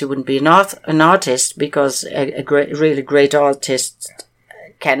 Otherwise, he wouldn't be an artist, because a really great artist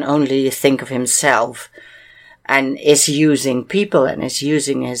can only think of himself, and is using people, and is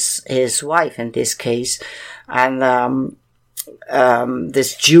using his wife in this case, and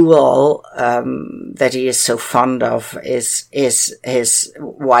this jewel that he is so fond of is his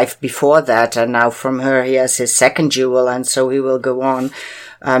wife before that, and now from her he has his second jewel, and so he will go on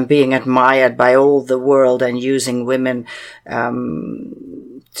being admired by all the world, and using women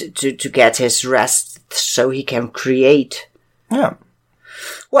to get his rest so he can create. Yeah.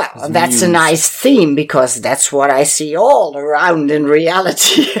 Well, that's a nice theme, because that's what I see all around in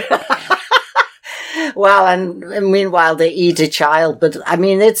reality. Well, and meanwhile they eat a child, but I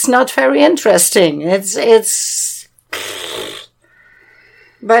mean, it's not very interesting. It's.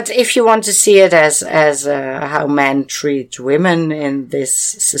 But if you want to see it as how men treat women in this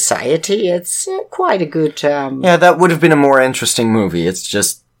society, it's quite a good. Yeah, that would have been a more interesting movie. It's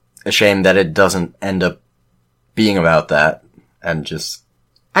just a shame that it doesn't end up being about that, and just.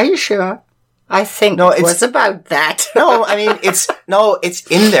 Are you sure? I think it was about that. No, I mean, it's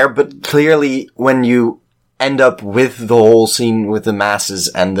in there, but clearly when you end up with the whole scene with the masses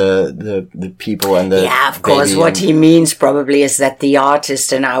and the people and the. Yeah, of course, what he means probably is that the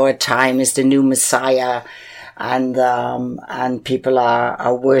artist in our time is the new messiah, and people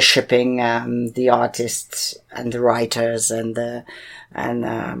are worshipping, the artists and the writers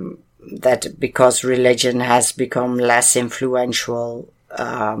that because religion has become less influential,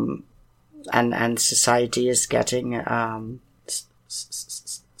 and society is getting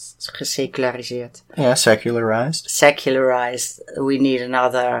geseculariseerd. Yeah, secularized. Secularized. We need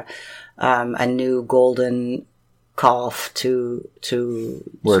a new golden calf to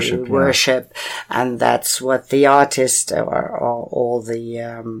worship, and that's what the artist or all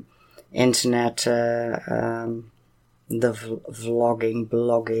the internet, the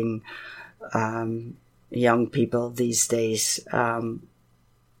blogging young people these days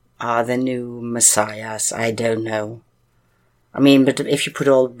are the new messiahs. I don't know. I mean, but if you put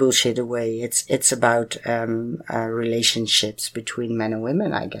all the bullshit away, it's about relationships between men and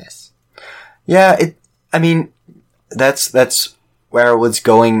women, I guess. Yeah, I mean, that's where it was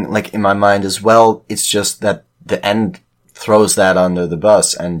going, like, in my mind as well. It's just that the end throws that under the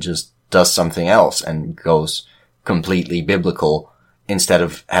bus and just does something else and goes completely biblical, instead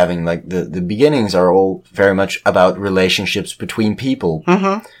of having, like, the beginnings are all very much about relationships between people.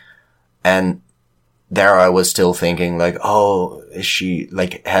 Mm-hmm. And there I was still thinking, like, oh, is she,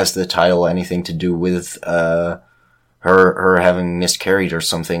 like, has the title anything to do with, her having miscarried or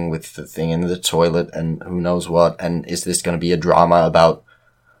something with the thing in the toilet and who knows what? And is this going to be a drama about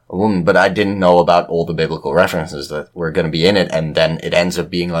a woman? But I didn't know about all the biblical references that were going to be in it. And then it ends up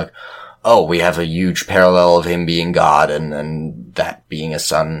being like, oh, we have a huge parallel of him being God and that being a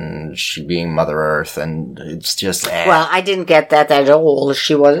son, she being Mother Earth, and it's just. Well, I didn't get that at all.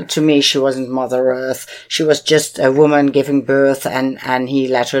 She wasn't Mother Earth. She was just a woman giving birth, and he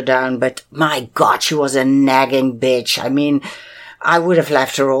let her down. But my God, she was a nagging bitch. I mean, I would have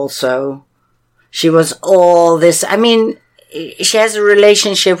left her also. She was all this. I mean, she has a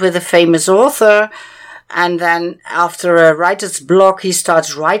relationship with a famous author. And then after a writer's block, he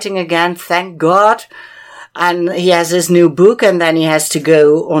starts writing again, thank God. And he has his new book, and then he has to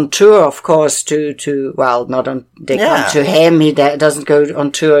go on tour, of course, come to him. He doesn't go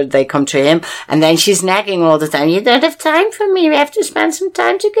on tour, they come to him. And then she's nagging all the time. You don't have time for me. We have to spend some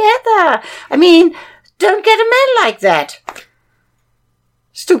time together. I mean, don't get a man like that.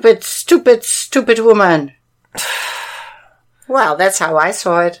 Stupid woman. Well, that's how I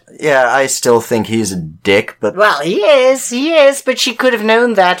saw it. Yeah, I still think he's a dick, but... Well, he is, but she could have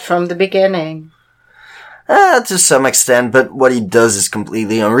known that from the beginning. To some extent, but what he does is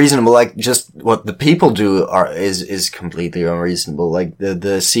completely unreasonable. Like, just what the people do is completely unreasonable. Like,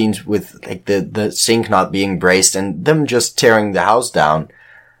 the scenes with, like, the sink not being braced and them just tearing the house down.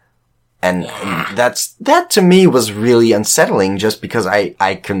 And that to me was really unsettling, just because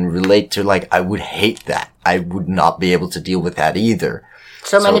I can relate to, like, I would hate that. I would not be able to deal with that either.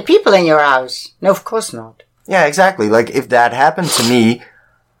 So many people in your house. No, of course not. Yeah, exactly. Like, if that happened to me,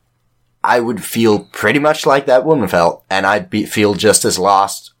 I would feel pretty much like that woman felt, and I'd feel just as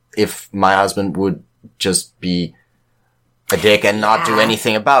lost if my husband would just be a dick and not do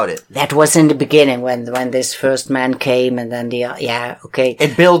anything about it. That was in the beginning when this first man came, and then okay.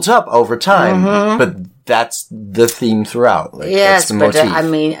 It builds up over time, but that's the theme throughout. Like, yes, that's the but motif. I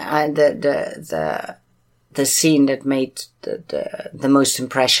mean, the scene that made the most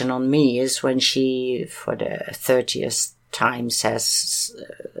impression on me is when she, for the 30th time, says,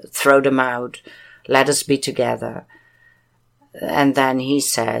 "Throw them out, let us be together," and then he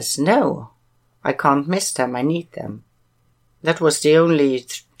says, "No, I can't miss them. I need them." That was the only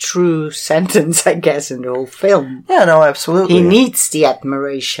true sentence, I guess, in the whole film. Yeah, no, absolutely. He needs the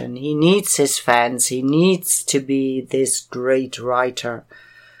admiration. He needs his fans. He needs to be this great writer.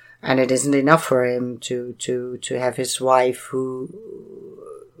 And it isn't enough for him to have his wife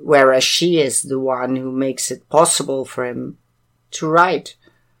whereas she is the one who makes it possible for him to write.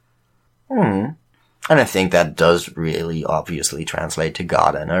 And I think that does really obviously translate to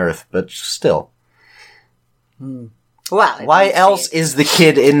God and Earth, but still. Well, why else is the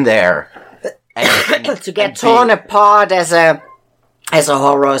kid in there? To get torn apart as a as a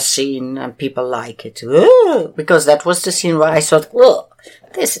horror scene, and people like it. Ugh, because that was the scene where I thought, ugh,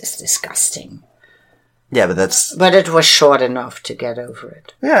 this is disgusting. Yeah, but But it was short enough to get over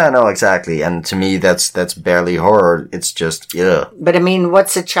it. Yeah, no, exactly. And to me, that's barely horror. It's just, yeah. But I mean,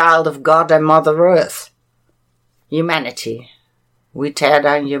 what's a child of God and Mother Earth? Humanity. We tear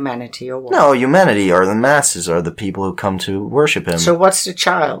down humanity or what? No, humanity are the masses, are the people who come to worship him. So what's the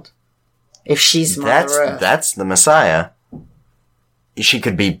child? If she's Mother Earth. That's the Messiah. She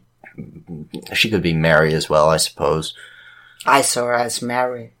could be Mary as well, I suppose. I saw her as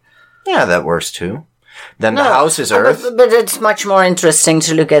Mary. Yeah, that works too. Then the house is Earth. But it's much more interesting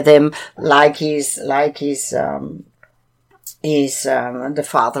to look at him like he's the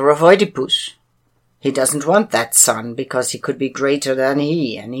father of Oedipus. He doesn't want that son because he could be greater than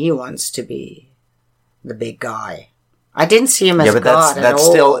he, and he wants to be the big guy. I didn't see him as God at all.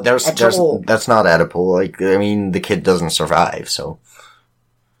 Still that's not Oedipal. Like, I mean, the kid doesn't survive, so.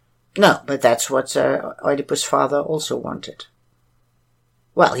 No, but that's what Oedipus' father also wanted.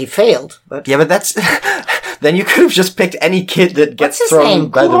 Well, he failed, but... Yeah, but that's... Then you could have just picked any kid that gets thrown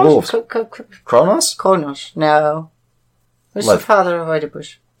by the wolves. Kronos? Kronos, no. Who's the father of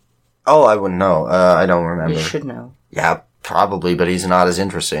Oedipus? Oh, I wouldn't know. I don't remember. You should know. Yeah, probably, but he's not as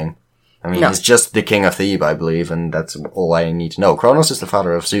interesting. I mean, he's just the king of Thebes, I believe, and that's all I need to know. Kronos is the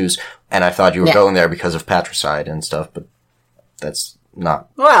father of Zeus, and I thought you were going there because of patricide and stuff, but that's... not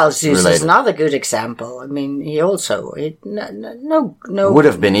well, Zeus related. Is another good example. I mean, he also no would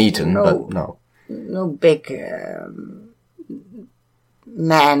have been eaten, but no big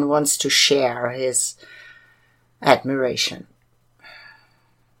man wants to share his admiration,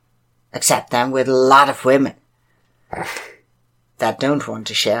 except then with a lot of women that don't want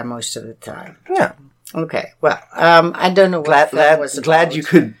to share most of the time. Yeah. Okay. Well, I don't know what glad you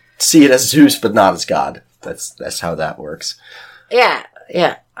could see it as Zeus, but not as God. That's how that works. Yeah.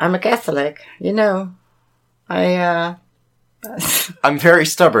 I'm a Catholic, you know. I'm very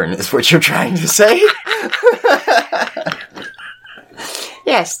stubborn, is what you're trying to say?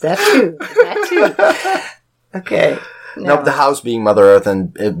 Yes, that too. Okay. No, the house being Mother Earth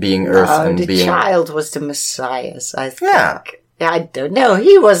and being Earth and the being... the child was the Messiah, I think. Yeah. I don't know.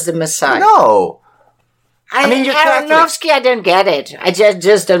 He was the Messiah. No. I mean, you're Aronofsky, I don't get it. I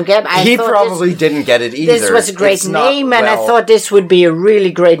just don't get it. He probably didn't get it either. This was a great name, and I thought this would be a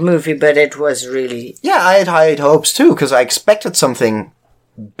really great movie, but it was really... Yeah, I had high hopes too, because I expected something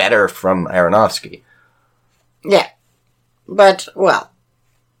better from Aronofsky. Yeah. But, well,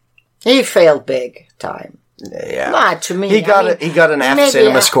 he failed big time. Yeah. Not to me. He got an F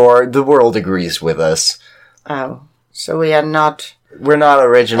cinema score. The world agrees with us. Oh, so we are not... We're not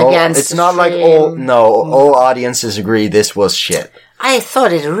original. It's not like all audiences agree this was shit. I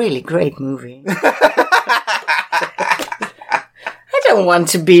thought it a really great movie. I don't want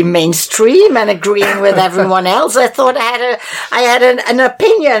to be mainstream and agreeing with everyone else. I thought I had an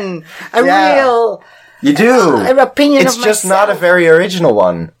opinion, real. You do. An opinion. It's just not a very original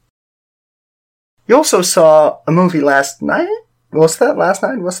one. You also saw a movie last night. Was that last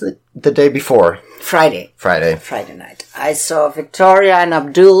night? Was it the day before? Friday night. I saw Victoria and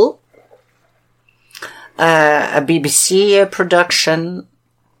Abdul, a BBC production.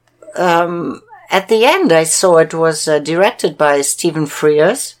 At the end, I saw it was directed by Stephen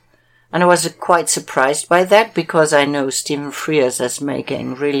Frears, and I was quite surprised by that because I know Stephen Frears as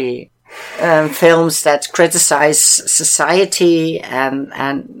making really films that criticize society and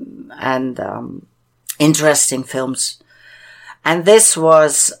interesting films. And this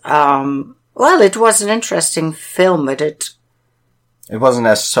was, it was an interesting film, but it wasn't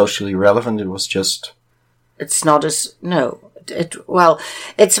as socially relevant. It was just... It's not as... No.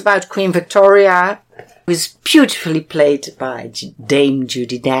 It's about Queen Victoria, who's beautifully played by Dame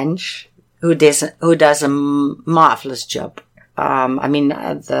Judi Dench, who does a marvelous job.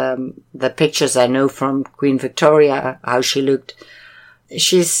 The pictures I know from Queen Victoria, how she looked,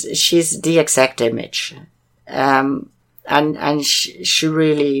 she's the exact image. And she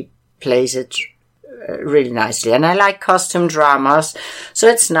really plays it really nicely. And I like costume dramas, so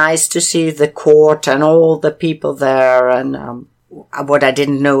it's nice to see the court and all the people there. And what I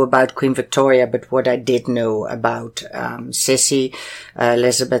didn't know about Queen Victoria, but what I did know about Sissy,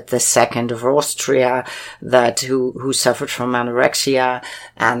 Elizabeth II of Austria, who suffered from anorexia,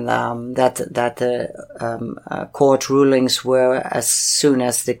 and that the court rulings were as soon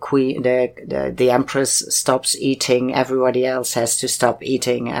as the empress stops eating, everybody else has to stop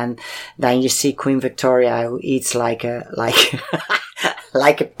eating, and then you see Queen Victoria who eats like a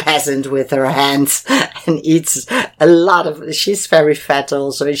peasant with her hands and eats a lot of, she's very fat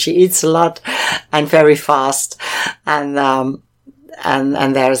also, she eats a lot and very fast. And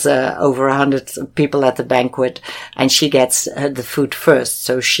and there's over 100 people at the banquet, and she gets the food first,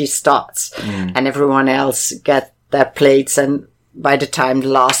 so she starts, and everyone else get their plates, and by the time the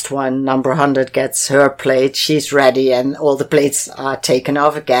last one, number 100, gets her plate, she's ready, and all the plates are taken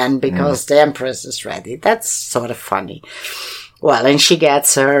off again because the Empress is ready. That's sort of funny. Well, and she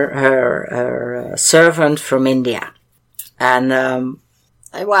gets her servant from India. And,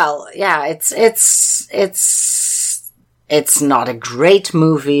 well, yeah, it's not a great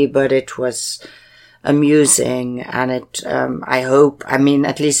movie, but it was amusing, and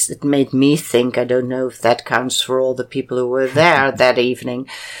at least it made me think. I don't know if that counts for all the people who were there that evening,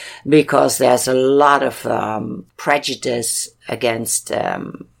 because there's a lot of prejudice against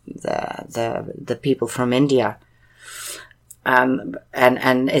the people from India. And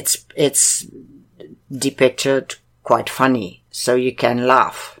it's depicted quite funny, so you can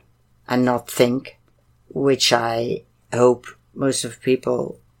laugh and not think, which I hope most of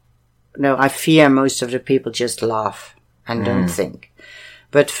people, no, I fear most of the people just laugh and don't think.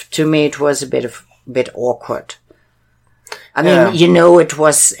 But to me, it was a bit awkward. I mean, it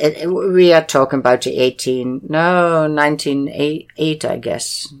was, we are talking about the 1908, I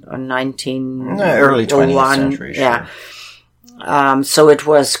guess, or early 20th century. Sure. Yeah. So it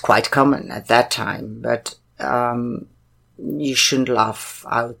was quite common at that time, but you shouldn't laugh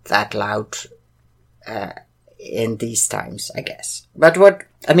out that loud in these times, I guess. But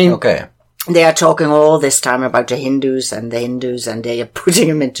okay. They are talking all this time about the Hindus, and they are putting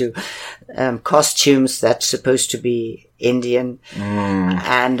them into costumes that's supposed to be Indian.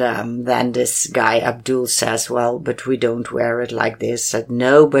 And then this guy Abdul says, well, but we don't wear it like this. Said,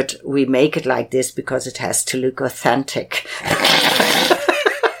 no, but we make it like this because it has to look authentic.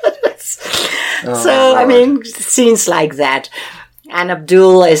 I mean, scenes like that. And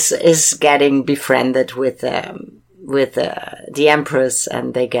Abdul is getting befriended with the Empress,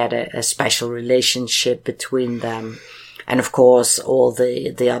 and they get a special relationship between them. And of course, all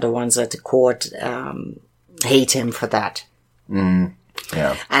the other ones at the court hate him for that.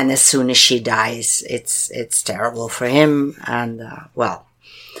 Yeah. And as soon as she dies, it's terrible for him. And well,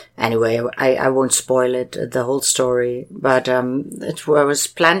 anyway, I won't spoil it, the whole story. But it was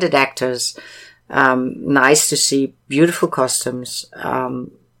splendid actors, nice to see, beautiful costumes.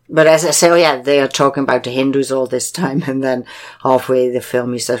 But as I say, they are talking about the Hindus all this time, and then halfway the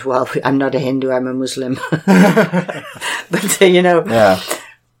film he says, well, I'm not a Hindu, I'm a Muslim. But, Yeah.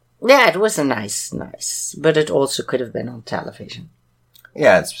 Yeah, it was a nice, but it also could have been on television.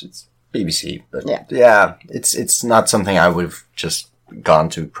 Yeah, it's BBC, but yeah, it's not something I would have just gone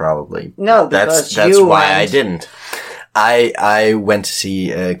to probably. No, because that's why I didn't. I went to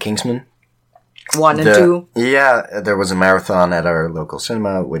see Kingsman. 1 and 2? Yeah, there was a marathon at our local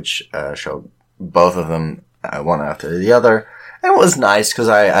cinema, which showed both of them, one after the other. And it was nice, because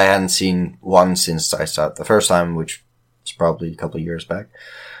I hadn't seen one since I saw it the first time, which was probably a couple of years back.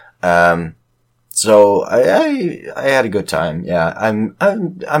 So I had a good time. Yeah, I'm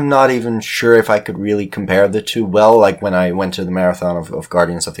not even sure if I could really compare the two well. Like when I went to the marathon of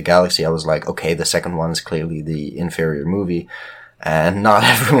Guardians of the Galaxy, I was like, okay, the second one is clearly the inferior movie. And not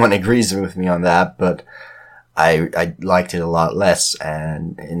everyone agrees with me on that, but I liked it a lot less.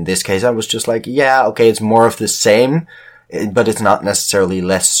 And in this case, I was just like, yeah, okay, it's more of the same, but it's not necessarily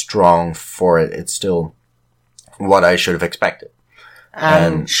less strong for it. It's still what I should have expected.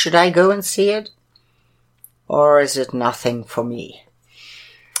 And should I go and see it? Or is it nothing for me?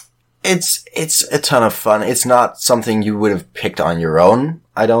 It's a ton of fun. It's not something you would have picked on your own,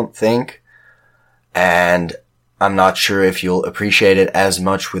 I don't think. And I'm not sure if you'll appreciate it as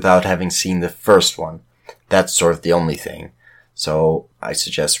much without having seen the first one. That's sort of the only thing. So I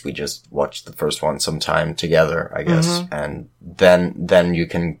suggest we just watch the first one sometime together, I guess. And then you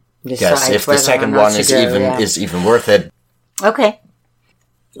can guess if the second one is even worth it. Okay.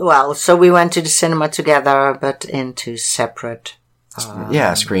 Well, so we went to the cinema together, but into separate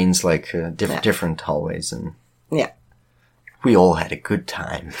screens, like different hallways, and yeah, we all had a good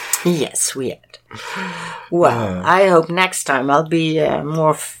time. Yes, we had. Well, I hope next time I'll be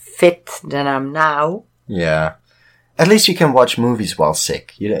more fit than I'm now. Yeah, at least you can watch movies while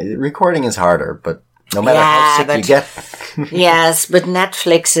sick. Recording is harder, but no matter how sick you get. Yes, but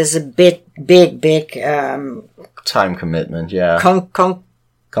Netflix is a big time commitment. Yeah.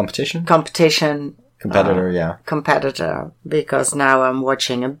 Competition? Competitor, because now I'm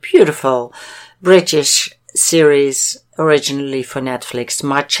watching a beautiful British series originally for Netflix,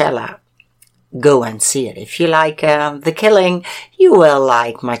 Marcella. Go and see it. If you like The Killing, you will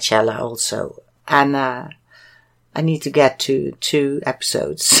like Marcella also. And I need to get to 2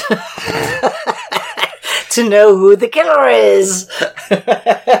 episodes to know who the killer is.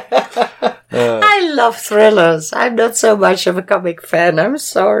 I love thrillers. I'm not so much of a comic fan. I'm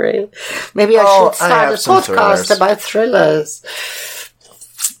sorry. Maybe I should start a podcast about thrillers.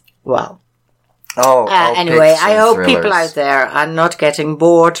 Well. Anyway, I hope people out there are not getting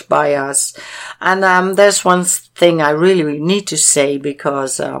bored by us. And there's one thing I really need to say,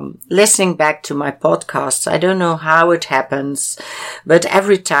 because listening back to my podcasts, I don't know how it happens, but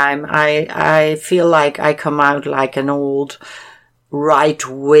every time I feel like I come out like an old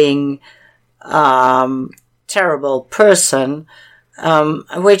right-wing terrible person,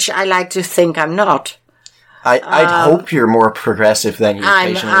 which I like to think I'm not. I'd hope you're more progressive than you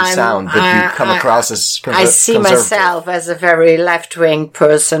occasionally sound, but you come across as I see myself as a very left-wing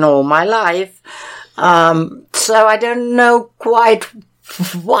person all my life. So I don't know quite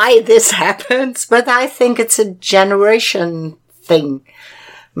why this happens, but I think it's a generation thing,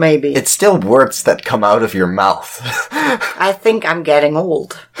 maybe. It's still words that come out of your mouth. I think I'm getting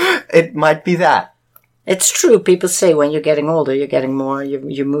old. It might be that. It's true. People say when you're getting older, you're getting more,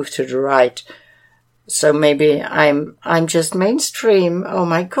 you move to the right. So maybe I'm just mainstream. Oh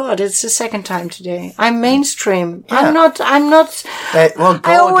my God, it's the second time today. I'm mainstream. Yeah. I'm not. I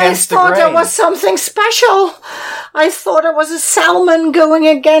always thought I was something special. I thought I was a salmon going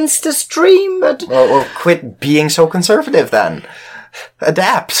against the stream, but... Well, quit being so conservative then.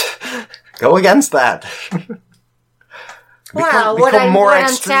 Adapt. Go against that. What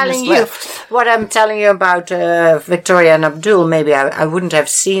I'm telling you about Victoria and Abdul, maybe I wouldn't have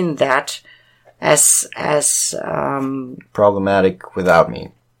seen that as problematic without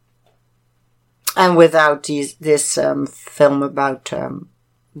me, and without this film about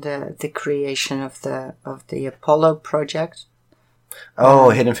the creation of the Apollo project.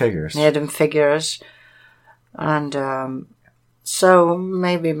 Hidden Figures. Hidden Figures, and so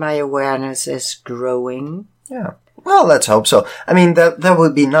maybe my awareness is growing. Yeah. Well, let's hope so. I mean, that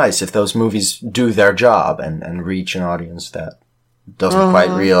would be nice if those movies do their job and reach an audience that doesn't quite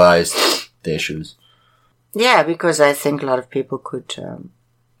realize the issues. Yeah, because I think a lot of people could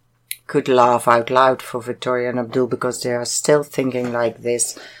laugh out loud for Victoria and Abdul, because they are still thinking like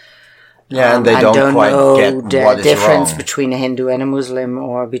this. Yeah, and they don't quite get what is wrong. The difference between a Hindu and a Muslim,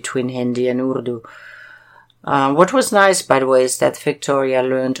 or between Hindi and Urdu. What was nice, by the way, is that Victoria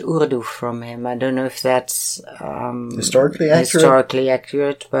learned Urdu from him. I don't know if that's historically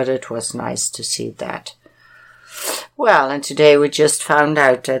accurate, but it was nice to see that. Well, and today we just found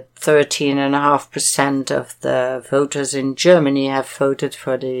out that 13.5% of the voters in Germany have voted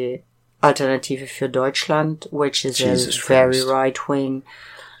for the Alternative für Deutschland, which is a very right-wing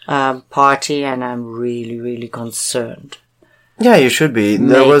party, and I'm really, really concerned. Yeah, you should be.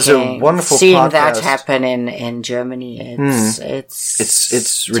 There was a wonderful seeing podcast. That happen in Germany. It's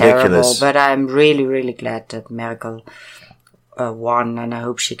ridiculous. Terrible, but I'm really, really glad that Merkel won, and I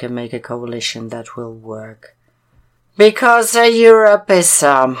hope she can make a coalition that will work. Because Europe is,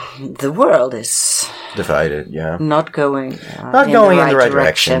 the world is divided. Yeah, not going, in the right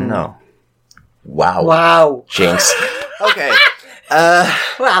direction. No. Wow. Jinx. Okay.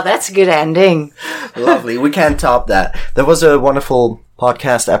 Well, that's a good ending. Lovely. We can't top that. There was a wonderful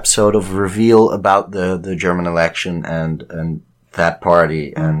podcast episode of Reveal about the German election and that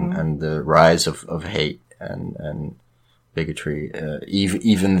party and the rise of hate and bigotry.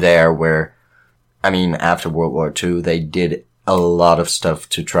 Even there, where, I mean, after World War II, they did a lot of stuff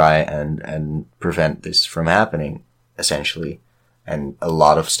to try and prevent this from happening, essentially. And a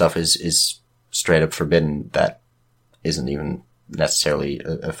lot of stuff is straight up forbidden that isn't even necessarily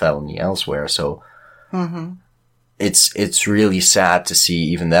a felony elsewhere. So it's really sad to see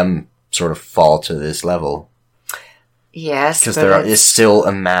even them sort of fall to this level. Yes, because there is still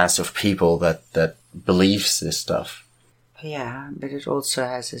a mass of people that believes this stuff. Yeah, but it also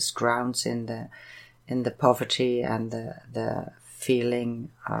has its grounds in the poverty and the feeling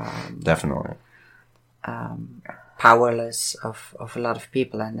definitely powerless of a lot of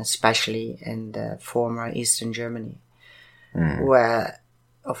people, and especially in the former Eastern Germany. Where,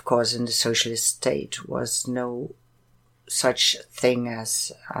 of course, in the socialist state was no such thing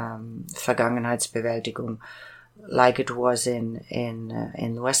as Vergangenheitsbewältigung, like it was in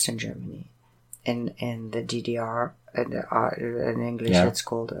Western Germany, in the DDR. In English, it's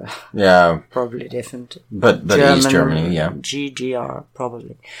called probably different. But German, East Germany, GDR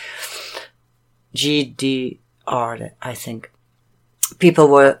probably. GDR, I think. People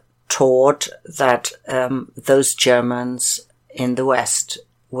were taught that those Germans in the West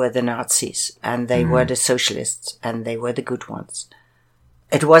were the Nazis, and they were the socialists, and they were the good ones.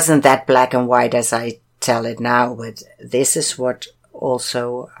 It wasn't that black and white as I tell it now, but this is what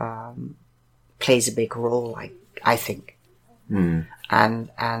also plays a big role, I think. And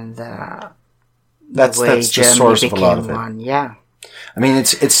That's the source of a lot of it. One, yeah. I mean,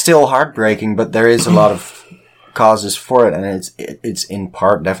 it's still heartbreaking, but there is a lot of causes for it, and it's in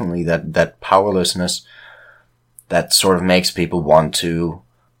part definitely that powerlessness that sort of makes people want to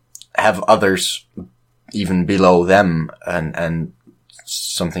have others even below them and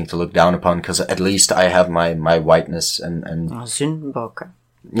something to look down upon, because at least I have my whiteness and Sündenböcke.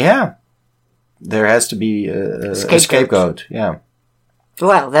 Yeah. There has to be a scapegoat. Yeah.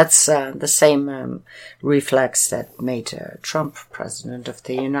 Well, that's the same reflex that made Trump president of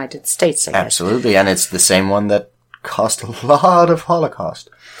the United States, I guess. Absolutely, and it's the same one that caused a lot of Holocaust.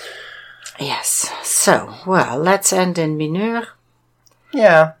 Yes. So, well, let's end in mineur.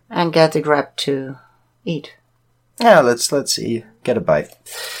 Yeah. And get the grab to eat. Yeah, let's see. Get a bite.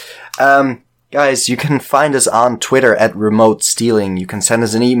 Guys, you can find us on Twitter at Remote Stealing. You can send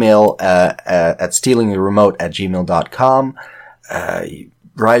us an email at stealingtheremote@gmail.com.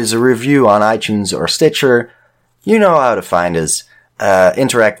 Write us a review on iTunes or Stitcher. You know how to find us.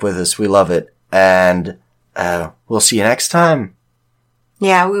 Interact with us. We love it. And we'll see you next time.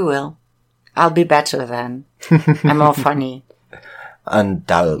 Yeah, we will. I'll be better then. I'm more funny.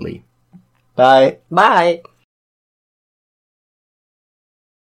 Undoubtedly. Bye. Bye.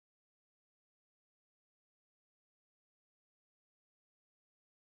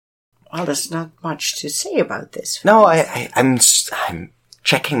 Well, there's not much to say about this. No, I'm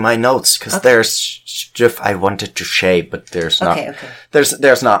checking my notes because there's stuff I wanted to say, but there's not. Okay.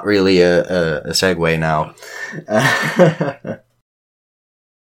 There's not really a segue now.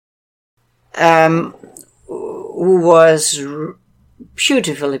 Who was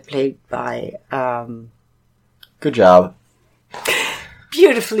beautifully played by. Good job.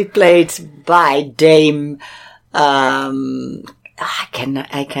 Beautifully played by Dame.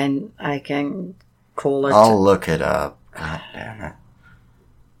 I can call it. I'll look it up. God damn it.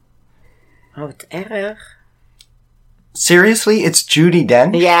 Wat erg. Seriously? It's Judi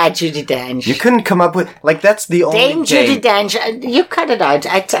Dench? Yeah, Judi Dench. You couldn't come up with... Like, that's the only Dame Judi Dench. You cut it out.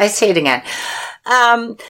 I say it again.